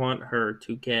because I want her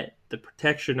to get the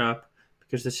protection up.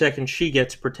 Because the second she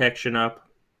gets protection up,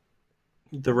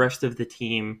 the rest of the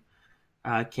team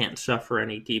can't suffer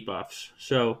any debuffs.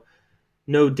 So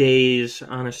no days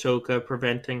on Ahsoka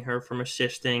preventing her from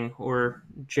assisting, or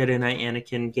Jedi Knight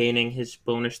Anakin gaining his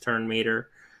bonus turn meter.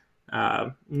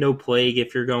 No plague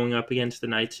if you're going up against the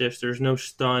Night Sisters. No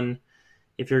stun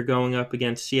if you're going up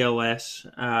against CLS.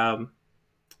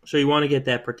 So you want to get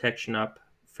that protection up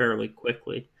fairly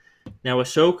quickly. Now,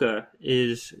 Ahsoka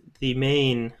is the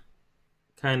main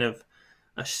kind of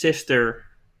assister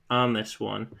on this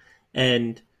one.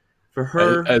 And for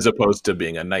her, as opposed to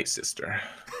being a Night Sister.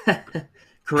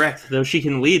 correct, though she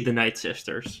can lead the Night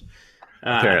Sisters.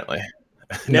 Apparently.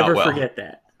 Never Not well. forget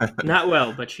that. Not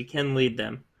well, but she can lead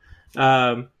them.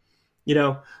 You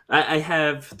know, I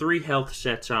have 3 health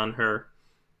sets on her,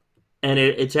 and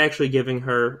it's actually giving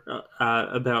her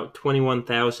about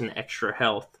 21,000 extra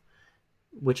health,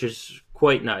 which is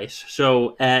quite nice.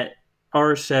 So at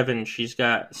R7, she's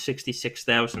got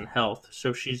 66,000 health,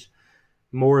 so she's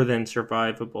more than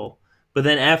survivable. But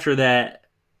then after that,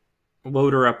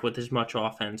 load her up with as much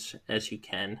offense as you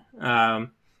can. I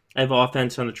have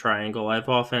offense on the triangle. I have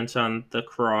offense on the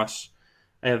cross.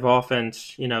 I have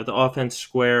offense, the offense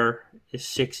square is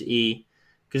 6E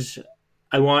because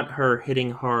I want her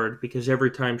hitting hard because every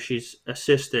time she's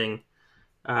assisting,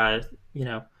 uh,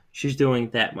 she's doing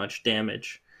that much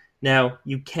damage. Now,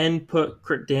 you can put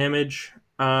crit damage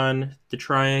on the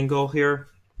triangle here.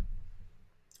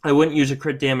 I wouldn't use a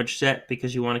crit damage set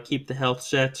because you want to keep the health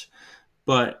sets,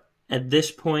 but at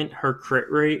this point, her crit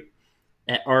rate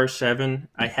at R7,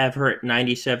 I have her at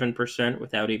 97%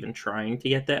 without even trying to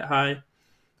get that high.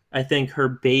 I think her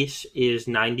base is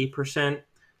 90%,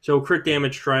 so a crit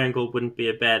damage triangle wouldn't be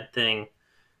a bad thing.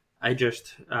 I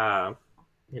just,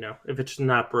 if it's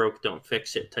not broke, don't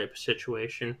fix it type of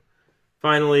situation.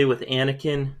 Finally, with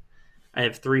Anakin, I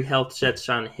have 3 health sets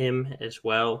on him as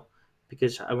well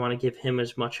because I want to give him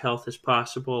as much health as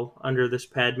possible under this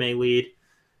Padme lead.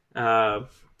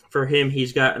 For him,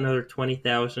 he's got another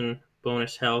 20,000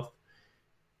 bonus health.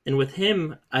 And with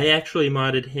him, I actually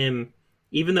modded him,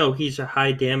 even though he's a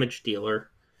high damage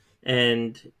dealer,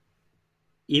 and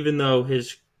even though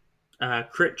his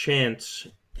crit chance,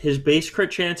 his base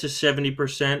crit chance is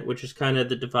 70%, which is kind of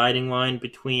the dividing line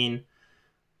between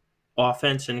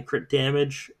offense and crit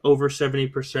damage. Over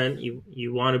 70%,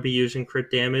 you want to be using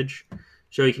crit damage.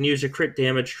 So you can use a crit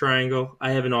damage triangle.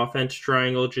 I have an offense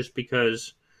triangle just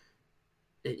because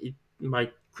my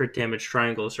crit damage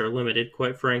triangles are limited,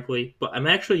 quite frankly. But I'm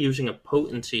actually using a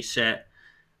potency set,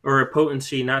 or a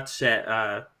potency not set,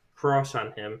 cross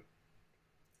on him.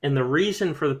 And the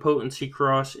reason for the potency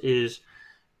cross is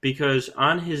because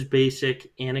on his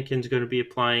basic, Anakin's going to be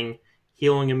applying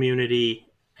healing immunity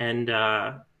and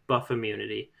buff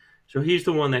immunity. So he's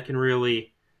the one that can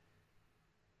really,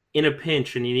 in a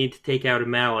pinch and you need to take out a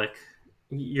Malik,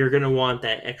 you're going to want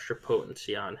that extra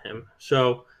potency on him.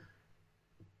 So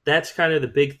that's kind of the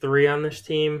big 3 on this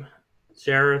team.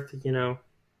 Zareth,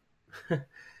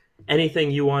 anything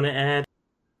you want to add?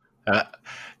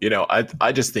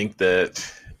 I just think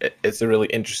that it's a really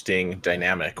interesting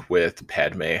dynamic with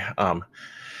Padme.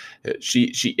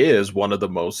 She is one of the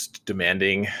most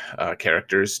demanding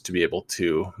characters to be able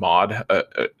to mod,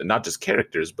 not just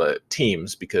characters but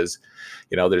teams, because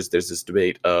there's this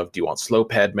debate of, do you want slow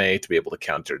Padme to be able to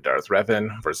counter Darth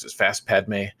Revan versus fast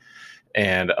Padme,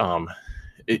 and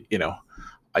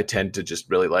I tend to just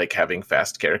really like having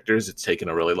fast characters. It's taken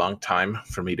a really long time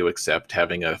for me to accept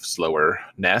having a slower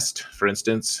nest, for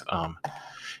instance.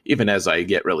 Even as I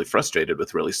get really frustrated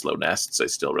with really slow nests, I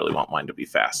still really want mine to be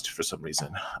fast for some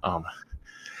reason. And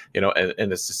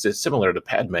it's similar to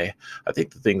Padme. I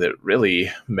think the thing that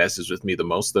really messes with me the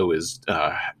most, though, is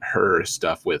her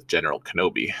stuff with General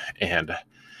Kenobi. And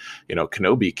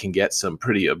Kenobi can get some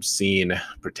pretty obscene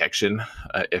protection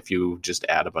if you just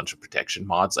add a bunch of protection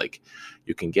mods. Like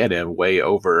you can get him way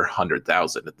over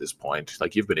 100,000 at this point.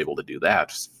 Like you've been able to do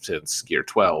that since Gear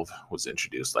 12 was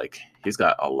introduced. Like he's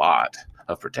got a lot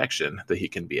of protection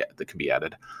that can be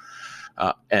added,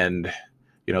 and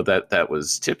that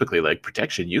was typically like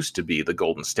protection used to be the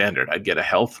golden standard. I'd get a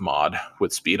health mod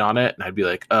with speed on it, and I'd be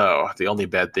like, oh, the only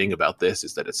bad thing about this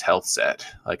is that it's health set.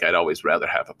 Like I'd always rather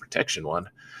have a protection one.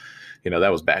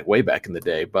 That was way back in the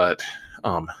day. But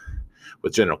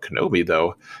with General Kenobi,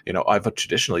 though, I've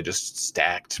traditionally just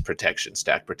stacked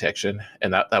protection,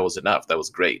 and that was enough. That was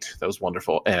great. That was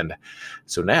wonderful. And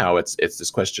so now it's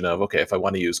this question of, okay, if I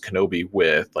want to use Kenobi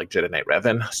with like Jedi Knight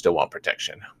Revan, I still want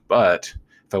protection. But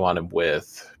if I want him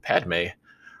with Padme,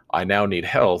 I now need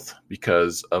health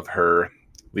because of her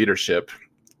leadership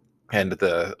and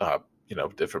the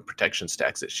different protection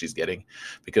stacks that she's getting,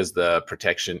 because the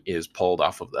protection is pulled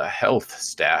off of the health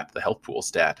stat, the health pool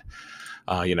stat.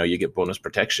 You get bonus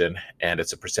protection, and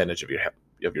it's a percentage of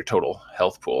your total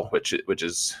health pool, which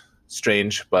is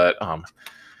strange, but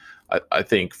I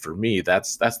think for me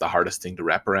that's the hardest thing to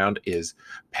wrap around is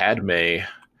Padme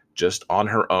just on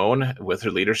her own with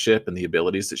her leadership and the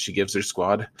abilities that she gives her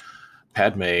squad.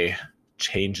 Padme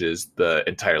changes the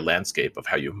entire landscape of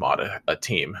how you mod a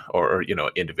team or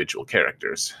individual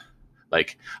characters.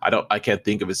 Like I can't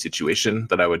think of a situation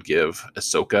that I would give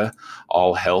Ahsoka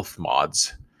all health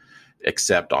mods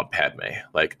except on Padme.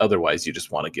 Like otherwise you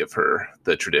just want to give her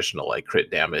the traditional like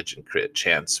crit damage and crit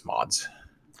chance mods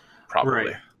probably.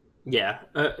 Right. Yeah.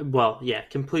 Well, yeah,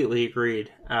 completely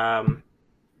agreed. And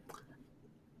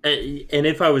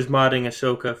if I was modding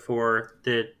Ahsoka for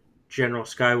the General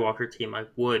Skywalker team, I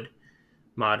would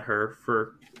mod her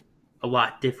for a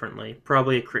lot differently.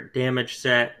 Probably a crit damage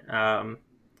set.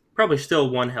 Probably still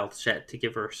one health set to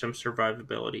give her some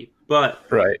survivability. But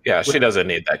right, yeah, she doesn't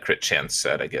need that crit chance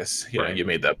set. I guess right. You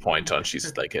made that point on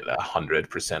she's like at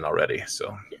 100% already.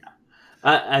 So yeah,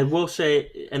 I will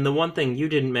say, and the one thing you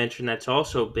didn't mention that's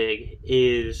also big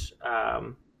is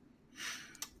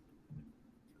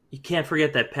you can't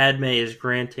forget that Padme is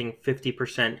granting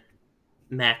 50%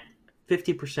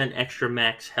 50% extra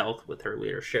max health with her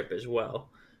leadership as well.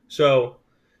 So,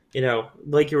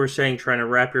 like you were saying, trying to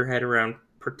wrap your head around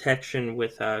protection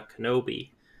with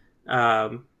Kenobi.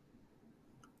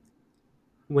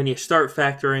 When you start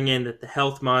factoring in that the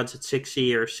health mods at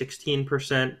 6E are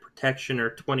 16%, protection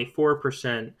are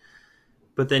 24%,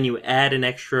 but then you add an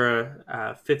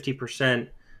extra 50%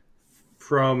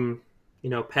 from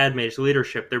Padme's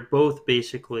leadership, they're both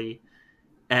basically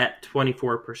at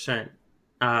 24%.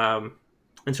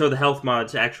 And so the health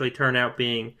mods actually turn out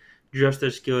being just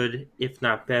as good, if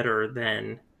not better,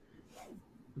 than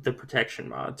the protection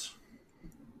mods.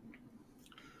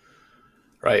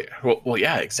 Right. Well,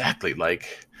 yeah, exactly.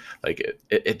 Like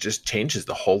it just changes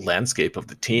the whole landscape of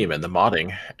the team and the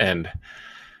modding. And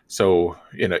so,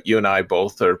 you and I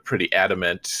both are pretty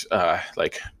adamant,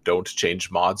 like don't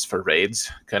change mods for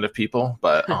raids kind of people.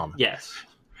 But, yes,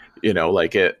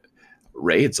 like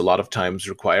raids a lot of times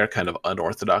require kind of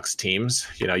unorthodox teams.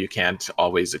 You can't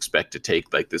always expect to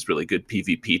take like this really good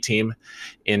PvP team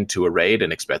into a raid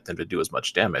and expect them to do as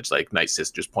much damage. Like Night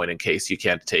Sister's point in case, you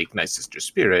can't take Night Sister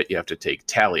Spirit, you have to take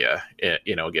Talia,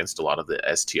 against a lot of the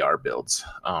STR builds.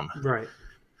 Right.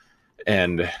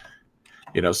 And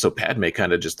so Padme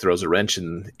kind of just throws a wrench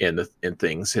in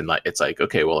things, and like it's like,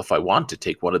 okay, well, if I want to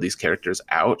take one of these characters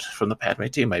out from the Padme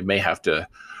team, I may have to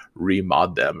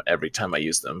remod them every time I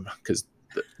use them, because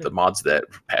the mods that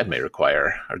Padme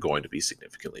require are going to be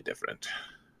significantly different,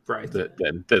 right?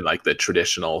 Than like the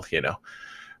traditional,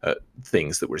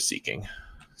 things that we're seeking.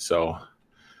 So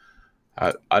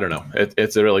I don't know.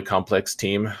 It's a really complex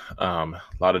team. A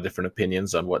lot of different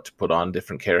opinions on what to put on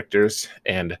different characters.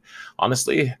 And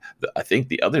honestly, I think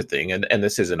the other thing, and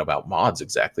this isn't about mods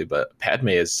exactly, but Padme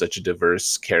is such a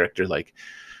diverse character. Like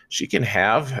she can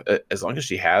have, as long as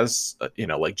she has, like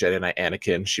Jedi Knight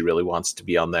Anakin, she really wants to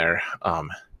be on there,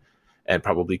 and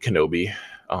probably Kenobi.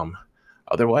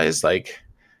 Otherwise, like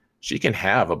she can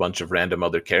have a bunch of random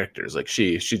other characters. Like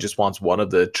she just wants one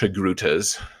of the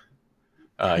Trigrutas.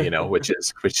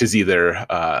 Which is either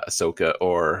Ahsoka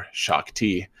or Shak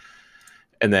T,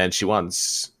 and then she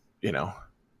wants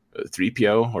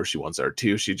 3PO or she wants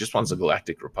R2. She just wants a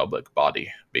Galactic Republic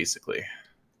body, basically.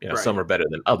 Right. Some are better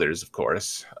than others, of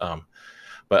course.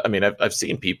 But I mean, I've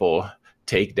seen people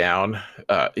take down.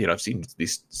 I've seen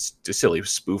these silly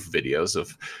spoof videos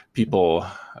of people.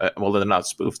 Well, they're not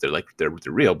spoof. They're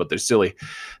real, but they're silly.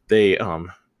 They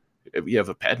you have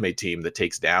a Padme team that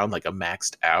takes down like a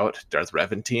maxed out Darth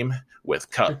Revan team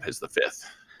with Cup as the fifth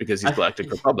because he's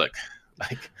Galactic Republic.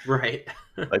 Like Right.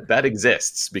 like that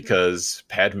exists because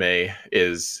Padme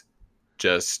is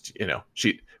just,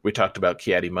 we talked about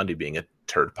Kiadi being a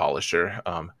turd polisher.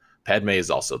 Padme is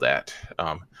also that,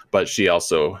 but she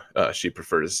also she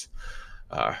prefers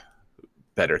uh,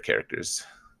 better characters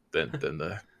than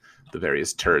the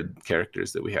various turd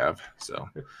characters that we have. So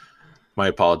my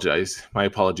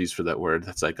apologies for that word.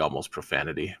 That's like almost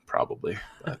profanity, probably,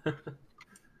 but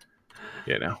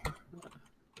you know,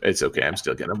 it's okay. I'm Yeah.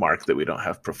 still gonna mark that we don't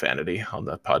have profanity on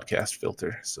the podcast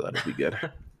filter, so that'll be good.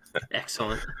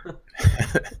 Excellent.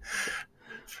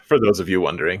 For those of you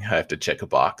wondering, I have to check a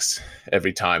box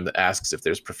every time that asks if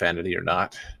there's profanity or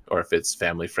not, or if it's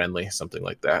family friendly, something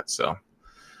like that. So,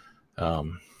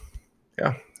 um,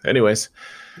 yeah. Anyways,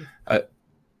 uh,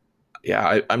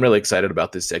 yeah, I'm really excited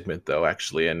about this segment, though,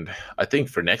 actually. And I think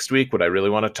for next week, what I really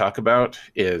want to talk about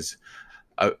is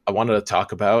I wanted to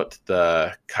talk about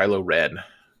the Kylo Ren,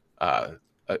 uh,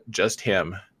 just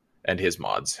him and his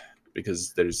mods,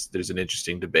 because there's an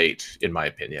interesting debate, in my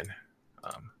opinion.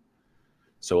 Um,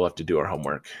 so we'll have to do our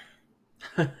homework.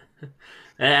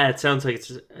 It sounds like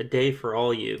it's a day for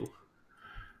all you.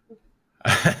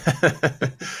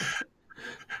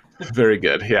 Very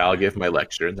good. Yeah, I'll give my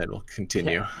lecture and then we'll Yeah.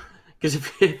 continue. Because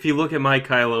if you look at my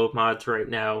Kylo mods right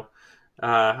now,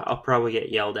 I'll probably get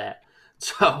yelled at.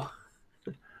 So,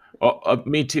 Well,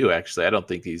 me too, actually. I don't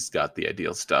think he's got the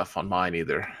ideal stuff on mine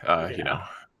either. yeah.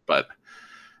 But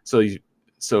so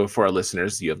so for our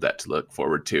listeners, you have that to look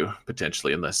forward to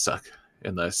potentially, unless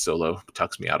Solo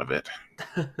tucks me out of it,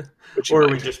 which he Or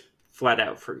we might. just flat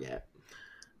out forget.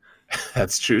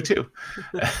 That's true too.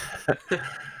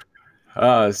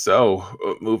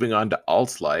 Moving on to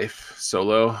alt life,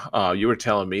 Solo, you were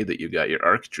telling me that you got your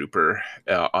ARC Trooper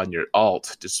on your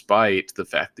alt, despite the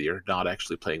fact that you're not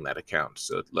actually playing that account.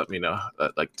 So let me know,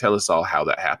 tell us all how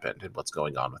that happened and what's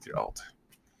going on with your alt.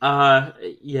 Uh,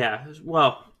 yeah.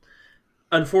 Well,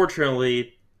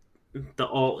 unfortunately, the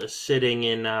alt is sitting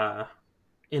in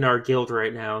our guild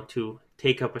right now to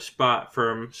take up a spot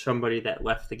from somebody that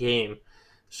left the game.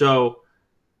 So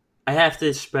I have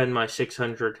to spend my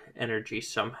 600 energy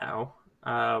somehow.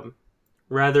 Um,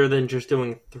 Rather than just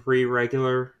doing 3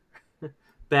 regular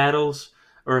battles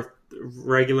or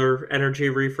regular energy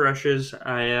refreshes,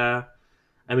 I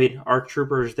mean, Arc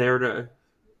Trooper is there to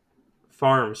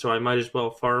farm, so I might as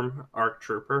well farm Arc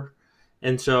Trooper.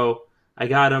 And so I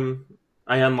got him.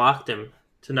 I unlocked him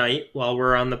tonight while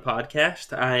we're on the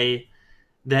podcast. I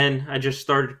just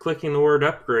started clicking the word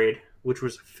upgrade, which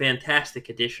was a fantastic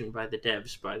addition by the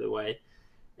devs, by the way.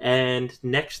 And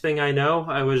next thing I know,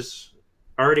 I was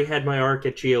already had my arc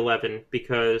at G11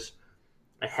 because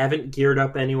I haven't geared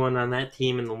up anyone on that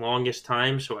team in the longest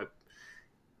time, so I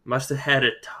must have had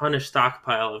a ton of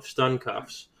stockpile of stun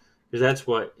cuffs because that's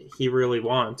what he really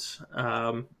wants.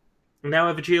 Now I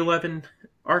have a G11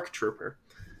 arc trooper.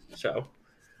 So,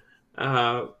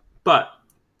 uh, but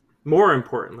more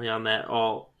importantly on that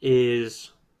all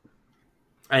is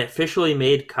I officially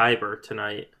made Kyber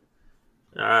tonight.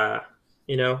 Uh,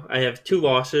 I have 2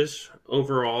 losses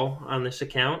overall on this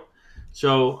account.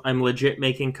 So I'm legit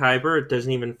making Kyber. It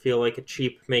doesn't even feel like a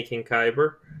cheap making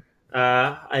Kyber.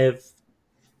 I have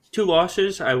 2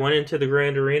 losses. I went into the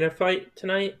Grand Arena fight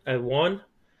tonight. I won.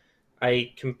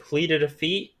 I completed a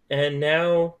feat. And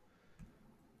now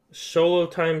solo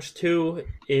times 2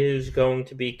 is going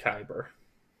to be Kyber.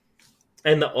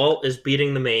 And the alt is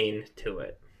beating the main to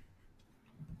it.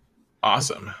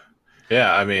 Awesome.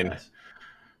 Yeah, I mean, Yes.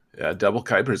 yeah, double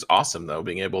Kuiper is awesome though.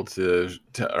 Being able to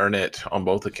earn it on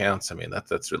both accounts, I mean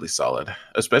that's really solid,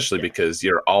 especially Yeah. because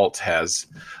your alt has,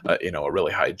 a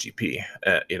really high GP.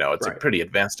 It's a Right. pretty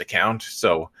advanced account,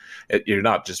 so you're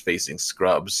not just facing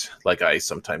scrubs like I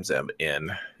sometimes am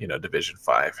in, Division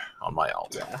 5 on my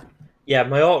alt. Yeah. Yeah,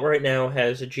 my alt right now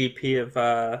has a GP of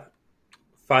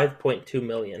 5.2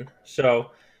 million.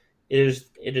 So it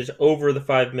is over the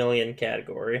 5 million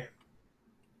category.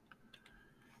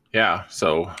 Yeah,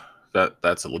 so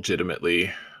that's a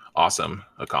legitimately awesome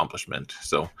accomplishment.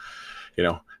 So,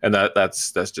 and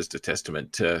that's just a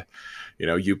testament to,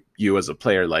 you as a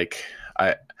player. Like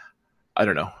I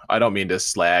don't know. I don't mean to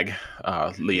slag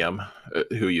Liam,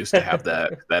 who used to have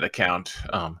that account,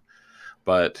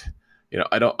 but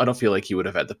I don't feel like he would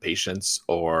have had the patience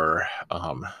or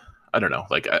I don't know.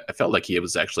 Like I felt like he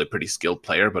was actually a pretty skilled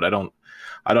player, but I don't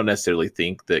necessarily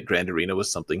think that Grand Arena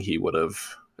was something he would have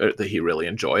that he really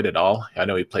enjoyed at all. I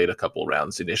know he played a couple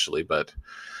rounds initially, but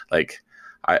like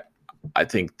I I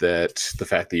think that the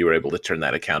fact that you were able to turn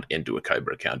that account into a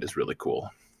Kyber account is really cool.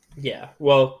 Yeah.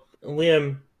 Well,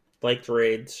 Liam liked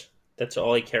raids. That's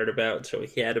all he cared about. So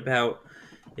he had about,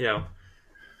 you know,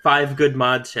 5 good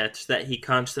mod sets that he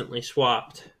constantly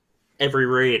swapped every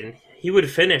raid, and he would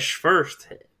finish first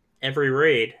every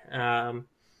raid.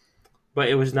 But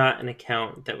it was not an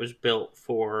account that was built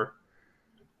for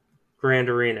Grand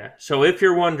Arena. So if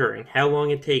you're wondering how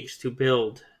long it takes to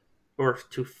build or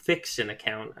to fix an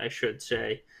account, I should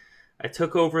say, I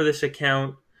took over this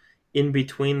account in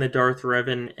between the Darth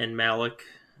Revan and Malik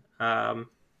um,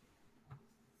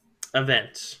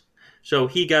 events. So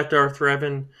he got Darth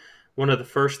Revan. One of the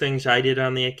first things I did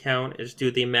on the account is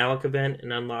do the Malik event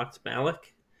and unlocked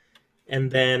Malik. And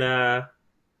then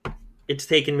it's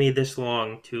taken me this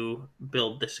long to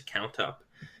build this account up.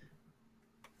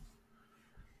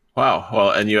 Wow.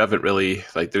 Well, and you haven't really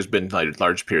like there's been like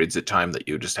large periods of time that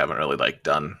you just haven't really like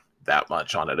done that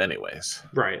much on it anyways.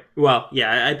 Right. Well,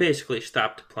 yeah, I basically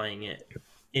stopped playing it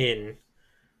in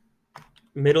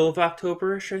middle of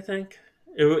October-ish, I think.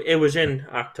 It was in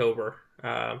October.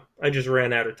 I just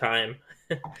ran out of time.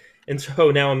 And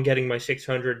so now I'm getting my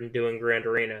 600 and doing Grand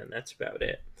Arena, and that's about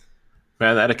it.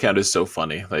 Man, that account is so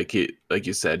funny. Like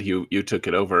you said, you took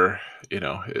it over,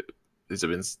 it's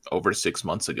been over 6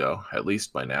 months ago, at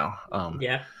least by now.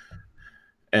 Yeah.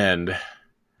 And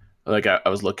like I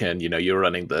was looking, you were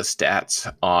running the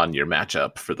stats on your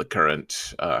matchup for the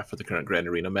current Grand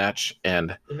Arena match,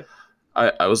 and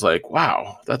I was like,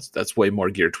 wow, that's way more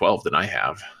Gear 12 than I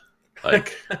have.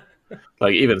 Like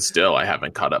like even still, I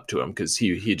haven't caught up to him because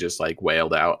he just like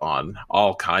wailed out on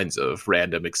all kinds of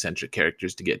random eccentric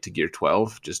characters to get to Gear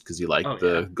 12 just because he Oh, liked yeah.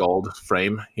 the gold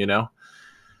frame.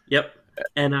 Yep.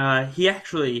 And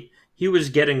he was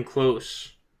getting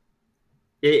close.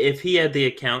 If he had the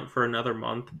account for another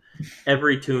month,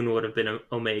 every tune would have been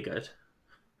Omega.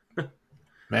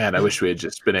 Man, I wish we had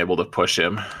just been able to push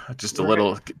him just a Right.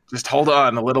 little. Just hold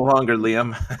on a little longer,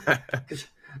 Liam. 'Cause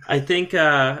I think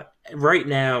right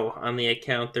now on the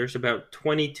account there's about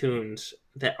 20 tunes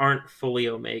that aren't fully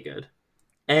Omega'd.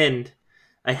 And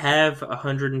I have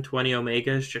 120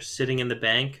 Omegas just sitting in the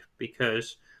bank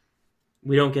because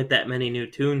we don't get that many new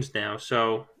tunes now.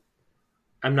 So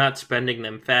I'm not spending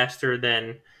them faster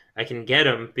than I can get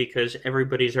them because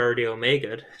everybody's already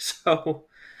Omega'd. So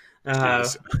uh,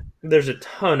 Jeez. there's a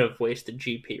ton of wasted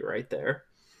GP right there.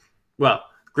 Well,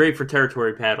 great for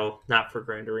territory paddle, not for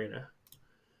Grand Arena.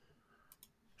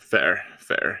 Fair,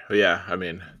 fair. Yeah, I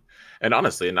mean, and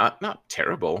honestly, not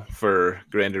terrible for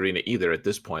Grand Arena either at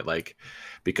this point. Like,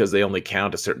 because they only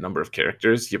count a certain number of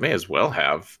characters, you may as well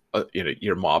have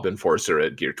your mob enforcer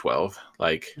at Gear 12.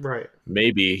 Like, Right.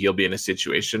 maybe you'll be in a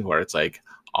situation where it's like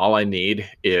all I need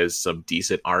is some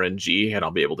decent RNG, and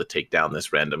I'll be able to take down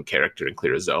this random character and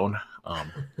clear a zone.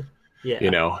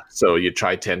 Yeah. So you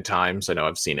try 10 times. I know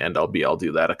I've seen NLBL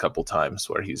do that a couple times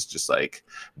where he's just like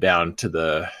down to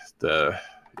the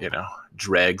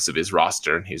dregs of his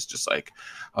roster, and he's just like,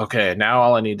 okay, now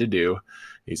all I need to do,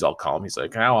 he's all calm, he's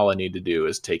like, now all I need to do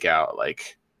is take out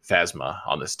like Phasma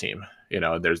on this team.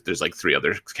 There's like 3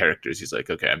 other characters. He's like,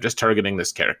 okay, I'm just targeting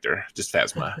this character, just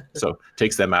Phasma. So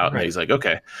takes them out, and Right. he's like,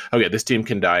 okay, this team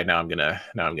can die. Now I'm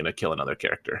gonna kill another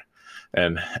character.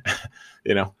 And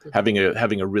having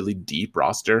a really deep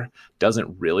roster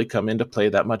doesn't really come into play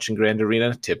that much in Grand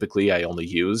Arena. Typically, I only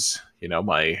use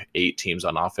my 8 teams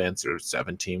on offense or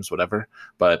 7 teams, whatever.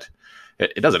 But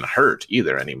it doesn't hurt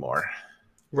either anymore.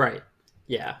 Right.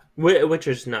 Yeah. Which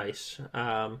is nice.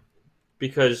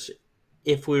 Because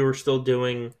if we were still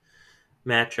doing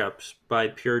matchups by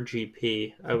pure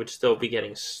GP, I would still be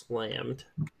getting slammed.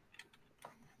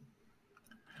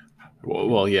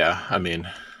 Well, yeah. I mean,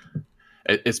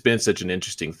 it's been such an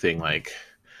interesting thing. Like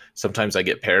sometimes I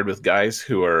get paired with guys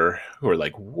who are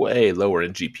like way lower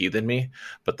in GP than me,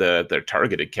 but their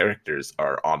targeted characters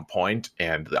are on point,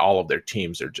 and all of their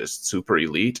teams are just super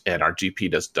elite, and our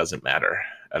GP doesn't matter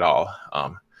at all.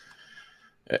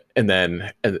 And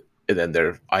then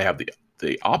there I have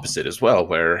the opposite as well,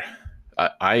 where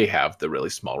I have the really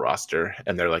small roster,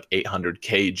 and they're like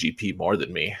 800k GP more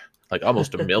than me, like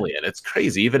almost a million. It's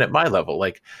crazy, even at my level.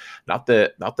 Like, not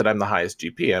that I'm the highest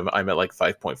GP. I'm at like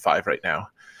 5.5 right now,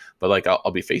 but like I'll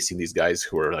be facing these guys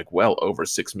who are like well over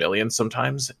 6 million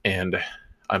sometimes, and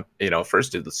I'm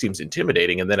first it seems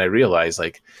intimidating, and then I realize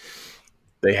like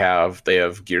they have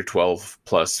Gear 12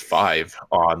 plus 5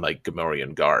 on like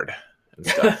Gamorrean Guard and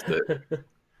stuff that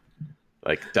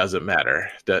like doesn't matter.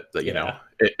 Yeah.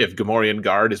 If Gamorrean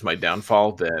Guard is my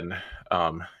downfall, then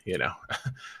you know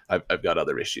I've got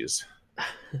other issues.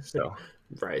 So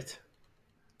Right.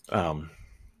 um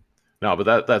no,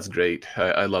 but that's great.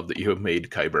 I love that you have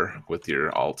made Kyber with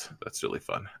your alt. That's really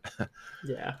fun.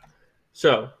 Yeah.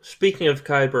 So, speaking of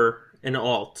Kyber and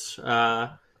alts,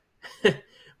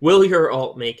 will your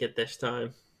alt make it this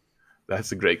time?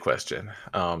 That's a great question.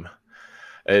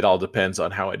 It all depends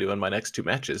on how I do in my next two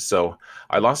matches. So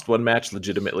I lost one match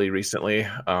legitimately recently.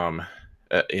 And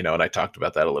I talked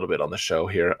about that a little bit on the show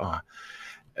here.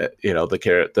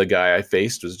 The guy I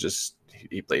faced was just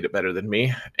he played it better than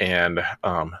me, and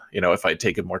if I'd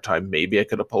taken more time, maybe I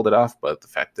could have pulled it off. But the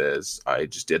fact is, I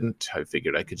just didn't. I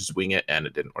figured I could just wing it, and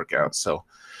it didn't work out. So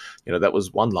that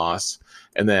was one loss.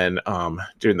 And then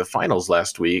during the finals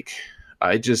last week,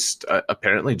 I just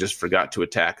apparently just forgot to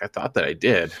attack. I thought that I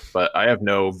did, but I have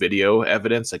no video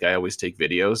evidence. Like I always take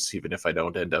videos, even if I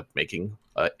don't end up making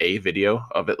a video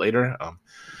of it later.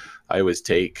 I always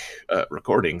take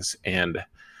recordings, and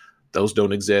those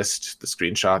don't exist. The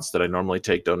screenshots that I normally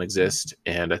take don't exist,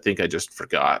 and I think I just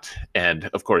forgot. And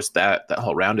of course, that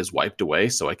whole round is wiped away,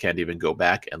 so I can't even go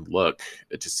back and look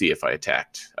to see if I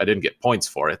attacked. I didn't get points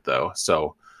for it though,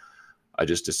 so I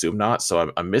just assume not.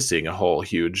 So I'm missing a whole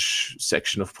huge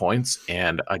section of points,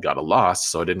 and I got a loss,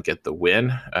 so I didn't get the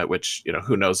win. Which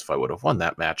who knows if I would have won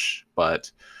that match?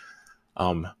 But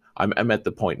I'm at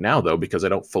the point now though, because I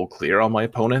don't full clear all my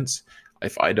opponents.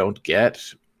 If I don't get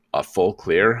a full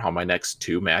clear on my next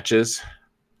two matches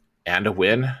and a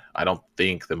win, I don't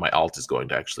think that my alt is going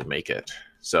to actually make it.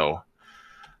 So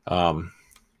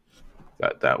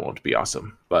that won't be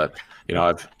awesome. But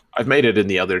I've made it in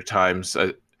the other times.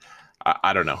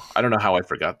 I don't know. I don't know how I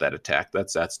forgot that attack.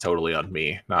 That's totally on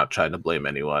me. Not trying to blame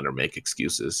anyone or make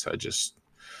excuses. I just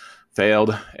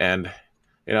failed, and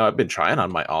I've been trying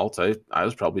on my alt. I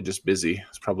was probably just busy. I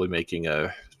was probably making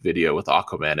a video with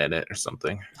Aquaman in it or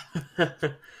something.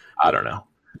 I don't know.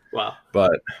 Well,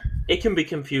 But it can be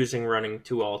confusing running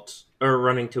two alts or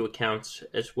running two accounts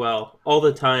as well. All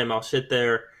the time, I'll sit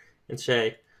there and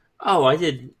say, "Oh, I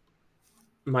did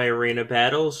my arena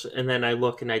battles," and then I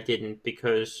look and I didn't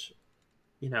because,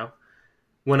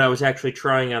 when I was actually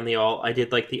trying on the alt, I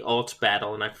did like the alts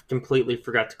battle, and I completely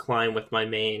forgot to climb with my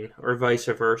main, or vice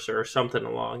versa, or something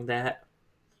along that.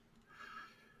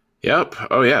 yep.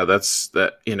 Oh yeah, that's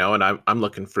that. And I'm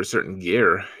looking for certain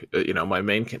gear. My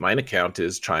mine account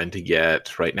is trying to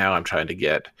get right now. I'm trying to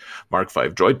get Mark V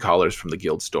droid collars from the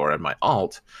guild store, and my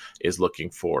alt is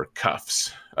looking for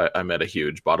cuffs. I'm at a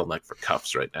huge bottleneck for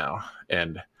cuffs right now,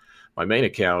 and my main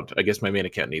account. I guess my main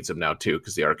account needs them now too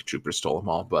because the ARC Trooper stole them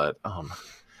all. But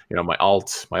my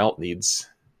alt needs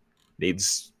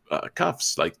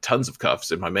cuffs, like tons of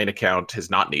cuffs, and my main account has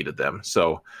not needed them.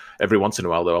 So every once in a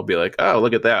while, though, I'll be like, "Oh,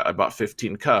 look at that! I bought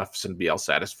 15 cuffs," and be all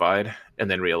satisfied, and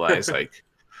then realize like,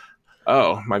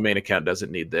 "Oh, my main account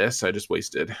doesn't need this. I just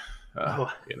wasted."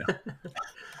 Oh, you know.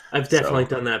 I've definitely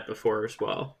So, done that before as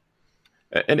well.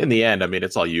 and in the end, I mean,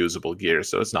 it's all usable gear,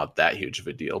 so it's not that huge of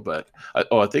a deal. But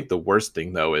I think the worst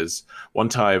thing though is one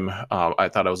time I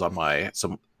thought I was on my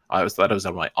some. I thought I was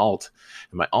on my alt,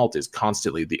 and my alt is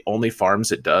constantly the only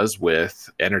farms it does with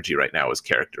energy right now is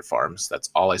character farms. That's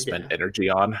all I spend Yeah. energy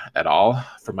on at all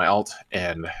for my alt,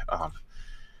 and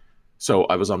so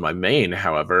I was on my main,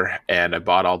 however, and I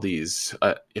bought all these.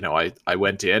 I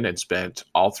went in and spent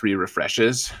all three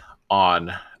refreshes on.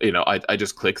 I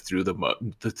just click through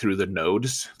through the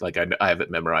nodes. Like I have it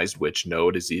memorized which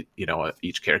node is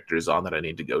each character is on that I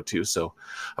need to go to. So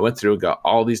I went through and got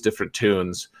all these different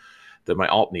tunes that my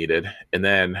alt needed, and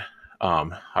then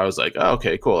I was like, oh,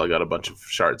 okay, cool. I got a bunch of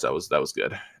shards. That was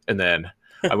good. And then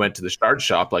I went to the shard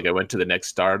shop. Like I went to the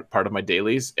next part of my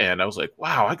dailies, and I was like,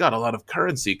 wow, I got a lot of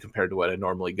currency compared to what I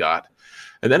normally got.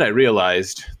 And then I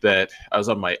realized that I was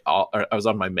on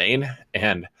my main,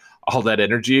 and all that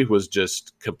energy was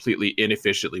just completely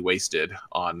inefficiently wasted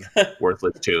on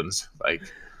worthless tunes. Like,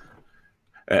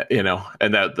 and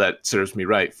that serves me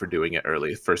right for doing it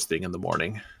early, first thing in the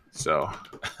morning. So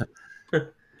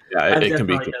yeah, I've it can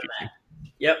be definitely done confusing. that.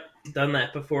 Yep, done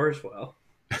that before as well.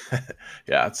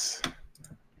 Yeah,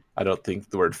 I don't think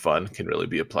the word fun can really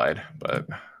be applied, but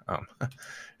um,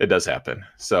 it does happen.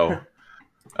 So,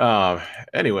 uh,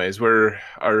 anyways, our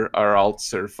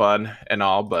alts are fun and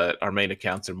all, but our main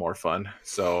accounts are more fun.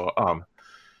 So,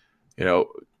 you know,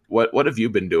 what have you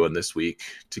been doing this week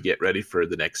to get ready for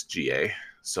the next GA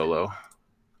solo?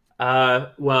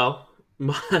 Well,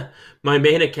 my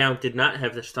main account did not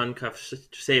have the stun cuffs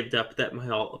saved up that my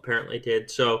alt apparently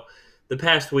did. So the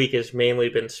past week has mainly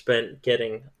been spent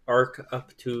getting arc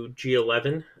up to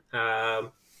G11.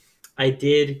 I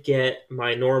did get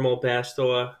my normal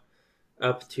Bastila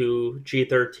up to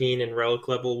G13 and relic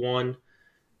level 1.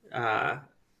 Uh,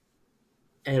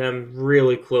 and I'm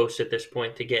really close at this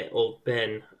point to get old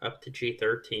Ben up to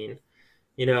G13.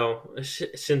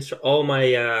 Since all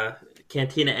my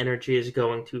Cantina energy is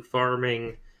going to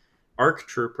farming Arc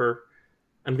Trooper,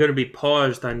 I'm going to be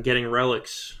paused on getting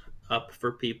relics up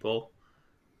for people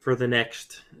for the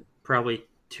next probably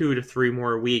 2 to 3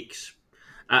 more weeks,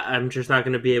 I'm just not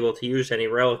going to be able to use any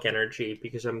relic energy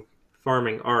because I'm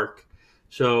farming Arc.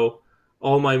 So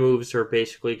all my moves are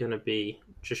basically going to be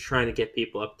just trying to get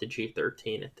people up to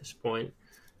G13 at this point.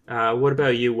 What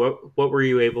about you? What were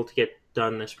you able to get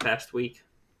done this past week?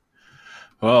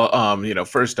 Well,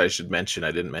 first I should mention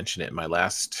I didn't mention it in my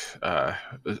last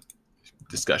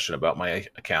discussion about my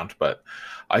account, but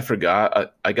I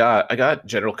forgot. I got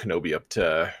General Kenobi up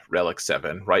to Relic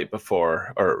 7 right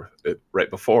before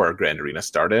Grand Arena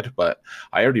started, but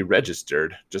I already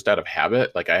registered just out of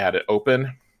habit. Like I had it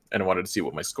open and I wanted to see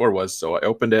what my score was, so I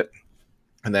opened it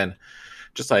and then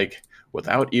just like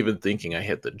without even thinking, I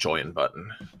hit the join button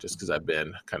just because I've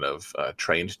been kind of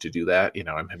trained to do that.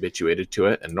 I'm habituated to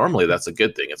it. And normally that's a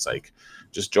good thing. It's like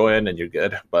just join and you're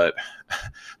good. But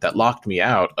that locked me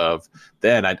out of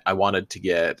then I wanted to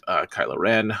get Kylo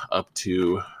Ren up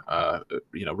to,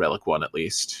 Relic 1 at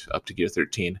least, up to Gear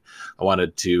 13. I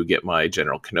wanted to get my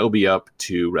General Kenobi up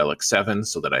to Relic 7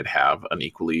 so that I'd have an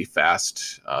equally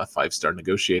fast 5-star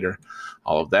negotiator,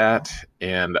 all of that.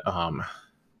 And,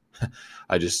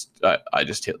 I just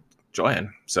hit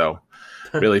join. So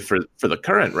really for the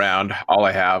current round, all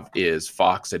I have is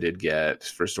Fox. I did get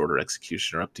First Order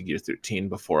Executioner up to Gear 13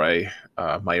 before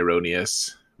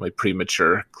my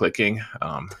premature clicking.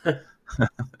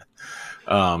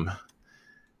 Um,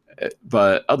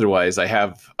 but otherwise, I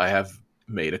have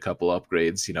made a couple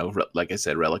upgrades. Like I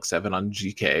said, Relic 7 on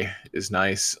GK is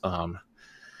nice.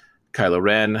 Kylo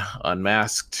Ren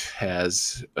Unmasked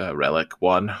has Relic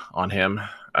 1 on him.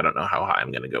 I don't know how high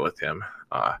I'm going to go with him.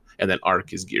 And then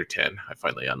Arc is Gear 10. I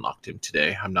finally unlocked him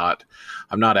today. I'm not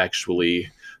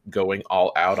actually going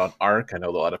all out on Arc. I know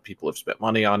a lot of people have spent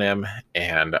money on him,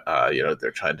 and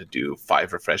they're trying to do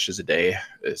 5 refreshes a day,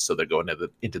 so they're going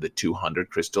into the 200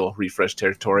 crystal refresh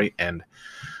territory. And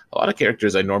a lot of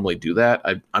characters I normally do that.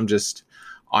 I'm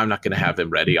not going to have him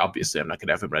ready. Obviously, I'm not going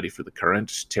to have him ready for the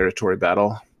current territory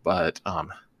battle, but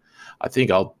I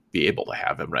think I'll be able to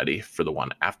have him ready for the one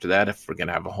after that if we're going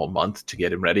to have a whole month to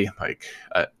get him ready. Like,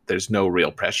 there's no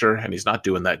real pressure, and he's not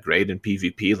doing that great in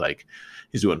PvP. Like,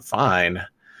 he's doing fine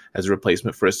as a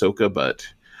replacement for Ahsoka, but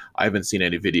I haven't seen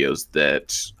any videos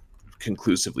that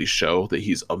conclusively show that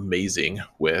he's amazing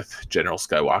with General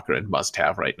Skywalker and must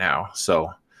have right now.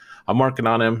 So I'm working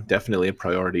on him, definitely a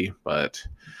priority, but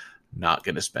not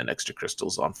going to spend extra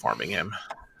crystals on farming him.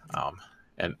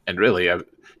 And really,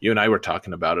 you and I were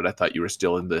talking about it. I thought you were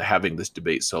still in having this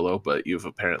debate solo, but you've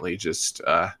apparently just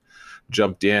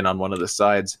jumped in on one of the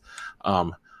sides.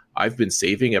 I've been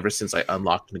saving ever since I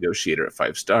unlocked Negotiator at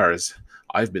 5 stars.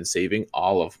 I've been saving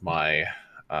all of my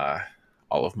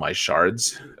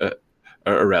shards,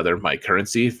 or rather my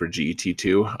currency for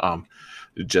GET2,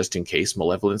 just in case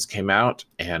Malevolence came out.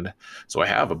 And so I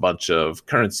have a bunch of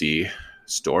currency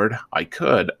stored. I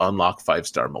could unlock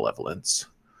 5-star Malevolence,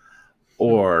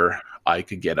 or I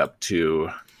could get up to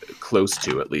close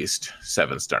to at least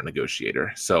 7-star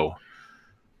Negotiator. So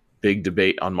big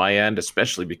debate on my end,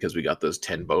 especially because we got those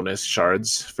 10 bonus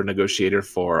shards for Negotiator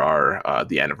for our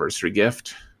the anniversary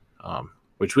gift,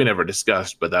 which we never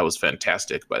discussed, but that was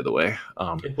fantastic, by the way.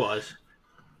 It was.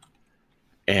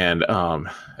 And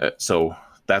so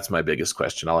that's my biggest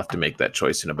question. I'll have to make that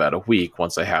choice in about a week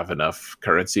once I have enough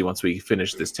currency, once we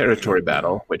finish this territory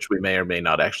battle, which we may or may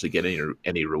not actually get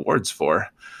any rewards for.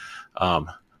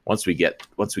 Once we get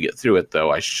through it,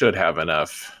 though, I should have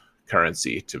enough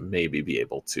currency to maybe be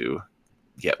able to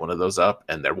get one of those up,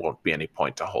 and there won't be any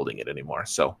point to holding it anymore.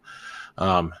 So,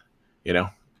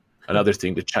 another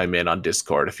thing to chime in on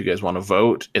Discord if you guys want to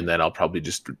vote, and then I'll probably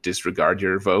just disregard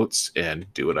your votes and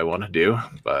do what I want to do.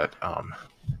 But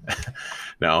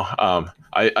no,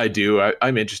 I do.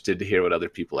 I'm interested to hear what other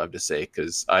people have to say,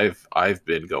 because I've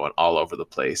been going all over the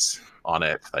place on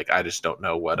it. Like, I just don't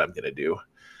know what I'm gonna do.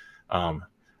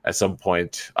 At some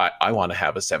point, I want to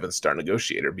have a 7-star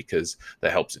Negotiator because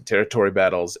that helps in territory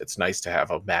battles. It's nice to have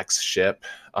a max ship.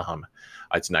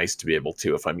 It's nice to be able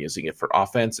to, if I'm using it for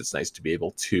offense, it's nice to be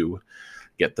able to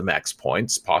get the max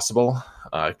points possible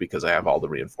because I have all the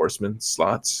reinforcement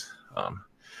slots.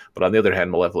 But on the other hand,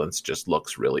 Malevolence just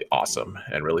looks really awesome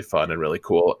and really fun and really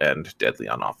cool and deadly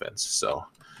on offense. So,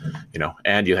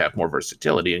 and you have more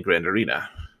versatility in Grand Arena.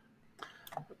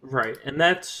 Right, and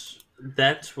that's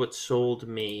what sold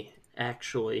me,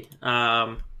 actually.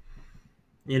 I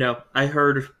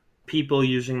heard people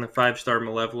using the 5-star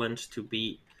Malevolence to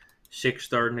beat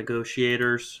 6-star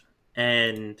Negotiators,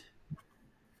 and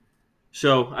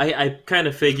so I kind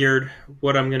of figured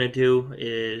what I'm going to do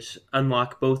is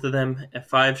unlock both of them at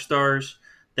 5 stars,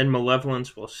 then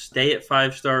Malevolence will stay at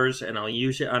 5 stars, and I'll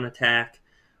use it on attack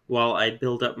while I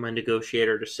build up my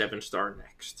Negotiator to 7-star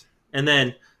next. And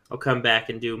then I'll come back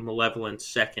and do Malevolence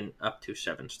second up to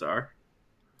 7-star.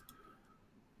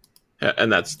 Yeah,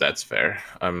 and that's fair.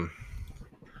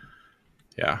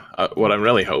 Yeah. What I'm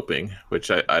really hoping,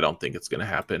 which I don't think it's going to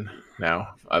happen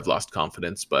now, I've lost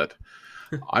confidence, but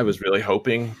I was really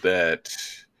hoping that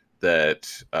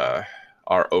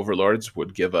our overlords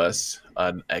would give us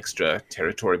an extra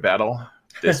territory battle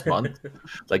this month,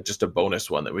 like just a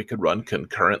bonus one that we could run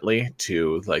concurrently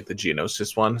to like the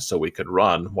Geonosis one, so we could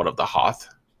run one of the Hoth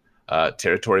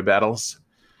territory battles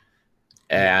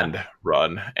Yeah. and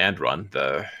run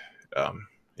the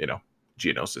you know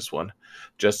Geonosis one,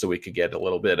 just so we could get a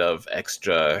little bit of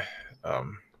extra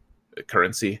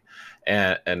currency,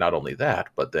 and not only that,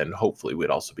 but then hopefully we'd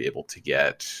also be able to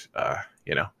get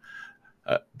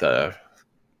the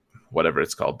whatever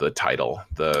it's called, the title,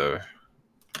 the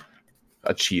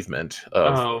achievement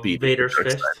of Oh, beating the Vader's dark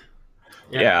side. Fist.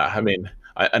 Yep. Yeah, I mean,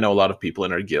 I know a lot of people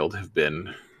in our guild have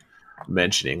been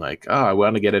mentioning like, oh, I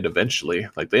want to get it eventually.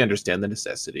 Like they understand the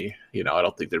necessity. I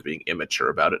don't think they're being immature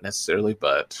about it necessarily,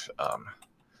 but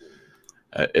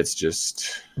it's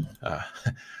just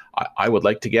I would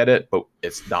like to get it, but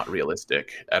it's not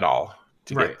realistic at all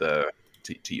to Right.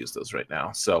 get to use those right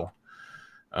now. So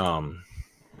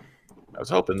I was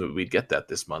hoping that we'd get that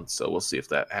this month, so we'll see if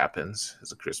that happens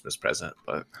as a Christmas present.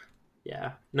 But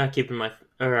Yeah. Not keeping my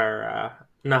or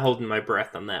not holding my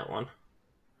breath on that one.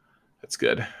 it's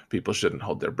good. People shouldn't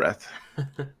hold their breath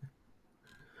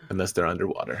unless they're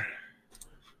underwater.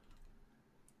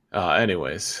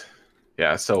 Anyways,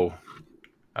 yeah. So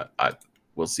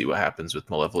we'll see what happens with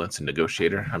Malevolence and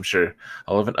Negotiator. I'm sure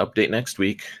I'll have an update next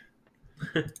week.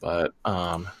 But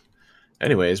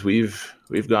anyways,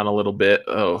 we've gone a little bit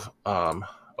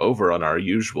over on our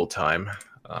usual time.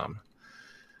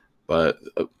 But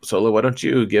Solo, why don't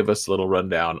you give us a little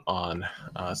rundown on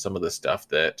some of the stuff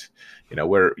that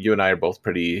where you and I are both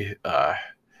pretty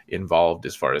involved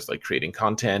as far as like creating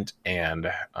content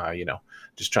and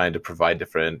just trying to provide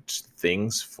different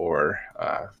things for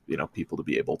people to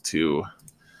be able to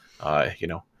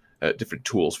different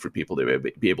tools for people to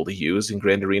be able to use in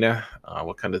Grand Arena.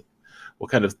 What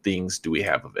kind of things do we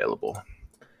have available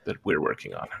that we're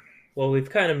working on? Well, we've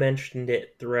kind of mentioned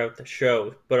it throughout the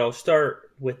show, but I'll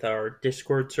start with our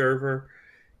Discord server.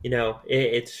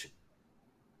 It's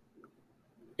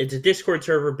a Discord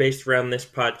server based around this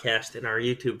podcast and our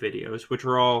YouTube videos, which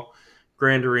are all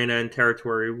Grand Arena and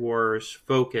Territory Wars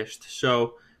focused.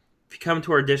 So if you come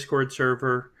to our Discord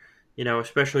server,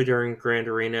 especially during Grand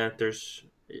Arena,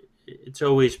 it's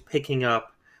always picking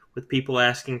up with people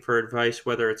asking for advice,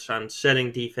 whether it's on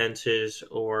setting defenses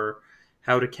or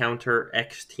how to counter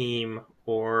X team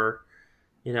or,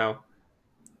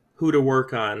 who to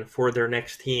work on for their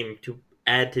next team to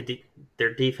add to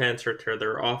their defense or to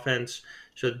their offense.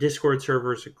 So the Discord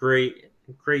server is a great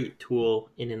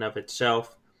tool in and of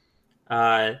itself.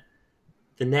 The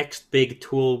next big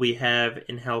tool we have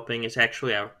in helping is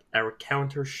actually our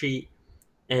counter sheet.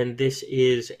 And this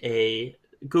is a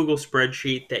Google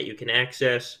spreadsheet that you can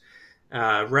access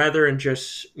rather than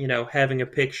just, having a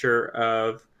picture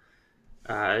of,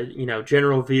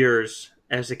 General Veers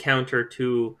as a counter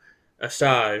to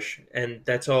Asajj, and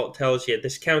that's all it tells you.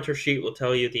 This counter sheet will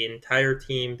tell you the entire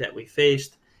team that we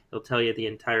faced. It'll tell you the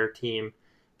entire team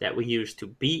that we used to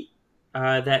beat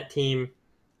that team.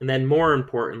 And then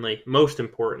most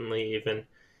importantly even,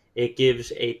 it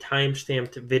gives a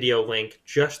timestamped video link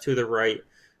just to the right.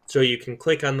 So you can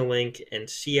click on the link and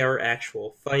see our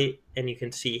actual fight, and you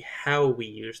can see how we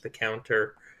use the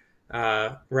counter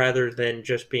rather than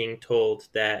just being told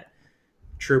that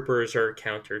troopers are a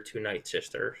counter to Night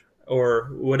Sister or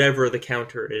whatever the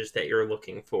counter is that you're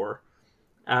looking for.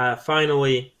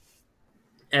 Finally,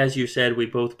 as you said, we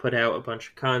both put out a bunch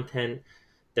of content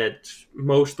that's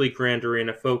mostly Grand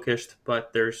Arena focused,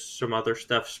 but there's some other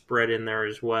stuff spread in there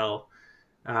as well.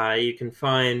 You can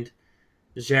find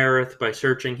Zareth by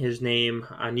searching his name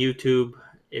on YouTube.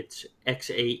 It's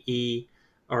XAERETH.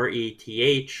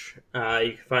 You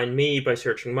can find me by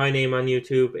searching my name on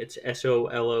YouTube. It's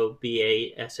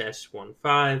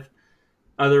SOLOBASS15.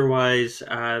 Otherwise,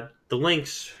 the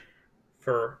links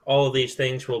for all of these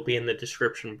things will be in the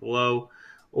description below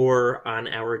or on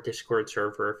our Discord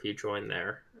server if you join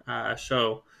there.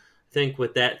 So I think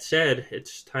with that said,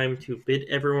 it's time to bid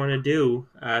everyone adieu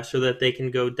so that they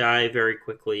can go die very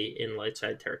quickly in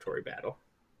Lightside Territory Battle.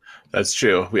 That's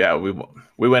true. Yeah, we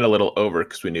went a little over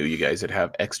because we knew you guys would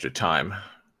have extra time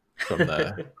from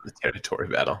the territory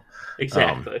battle.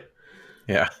 Exactly.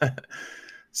 Yeah.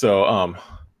 So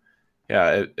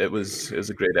yeah, it was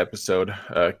a great episode,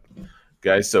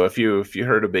 guys. So if you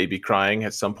heard a baby crying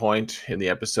at some point in the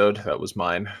episode, that was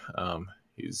mine.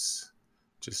 He's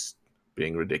just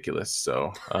being ridiculous.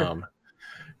 So,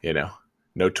 you know,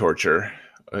 no torture,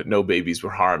 no babies were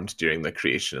harmed during the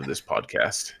creation of this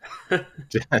podcast.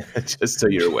 Just so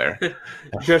you're aware.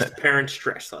 Just parent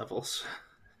stress levels.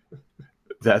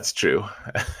 That's true.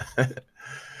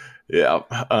 Yeah.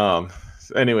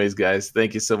 Anyways, guys,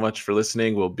 thank you so much for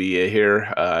listening. We'll be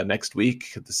here next week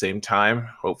at the same time,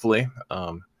 hopefully.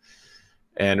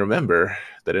 And remember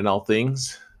that in all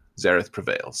things, Zareth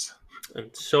prevails.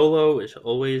 And solo is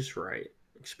always right,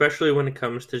 especially when it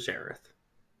comes to Zareth.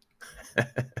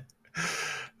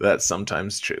 That's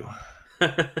sometimes true.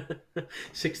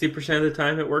 60% of the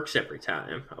time, it works every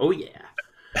time. Oh, yeah.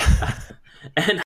 And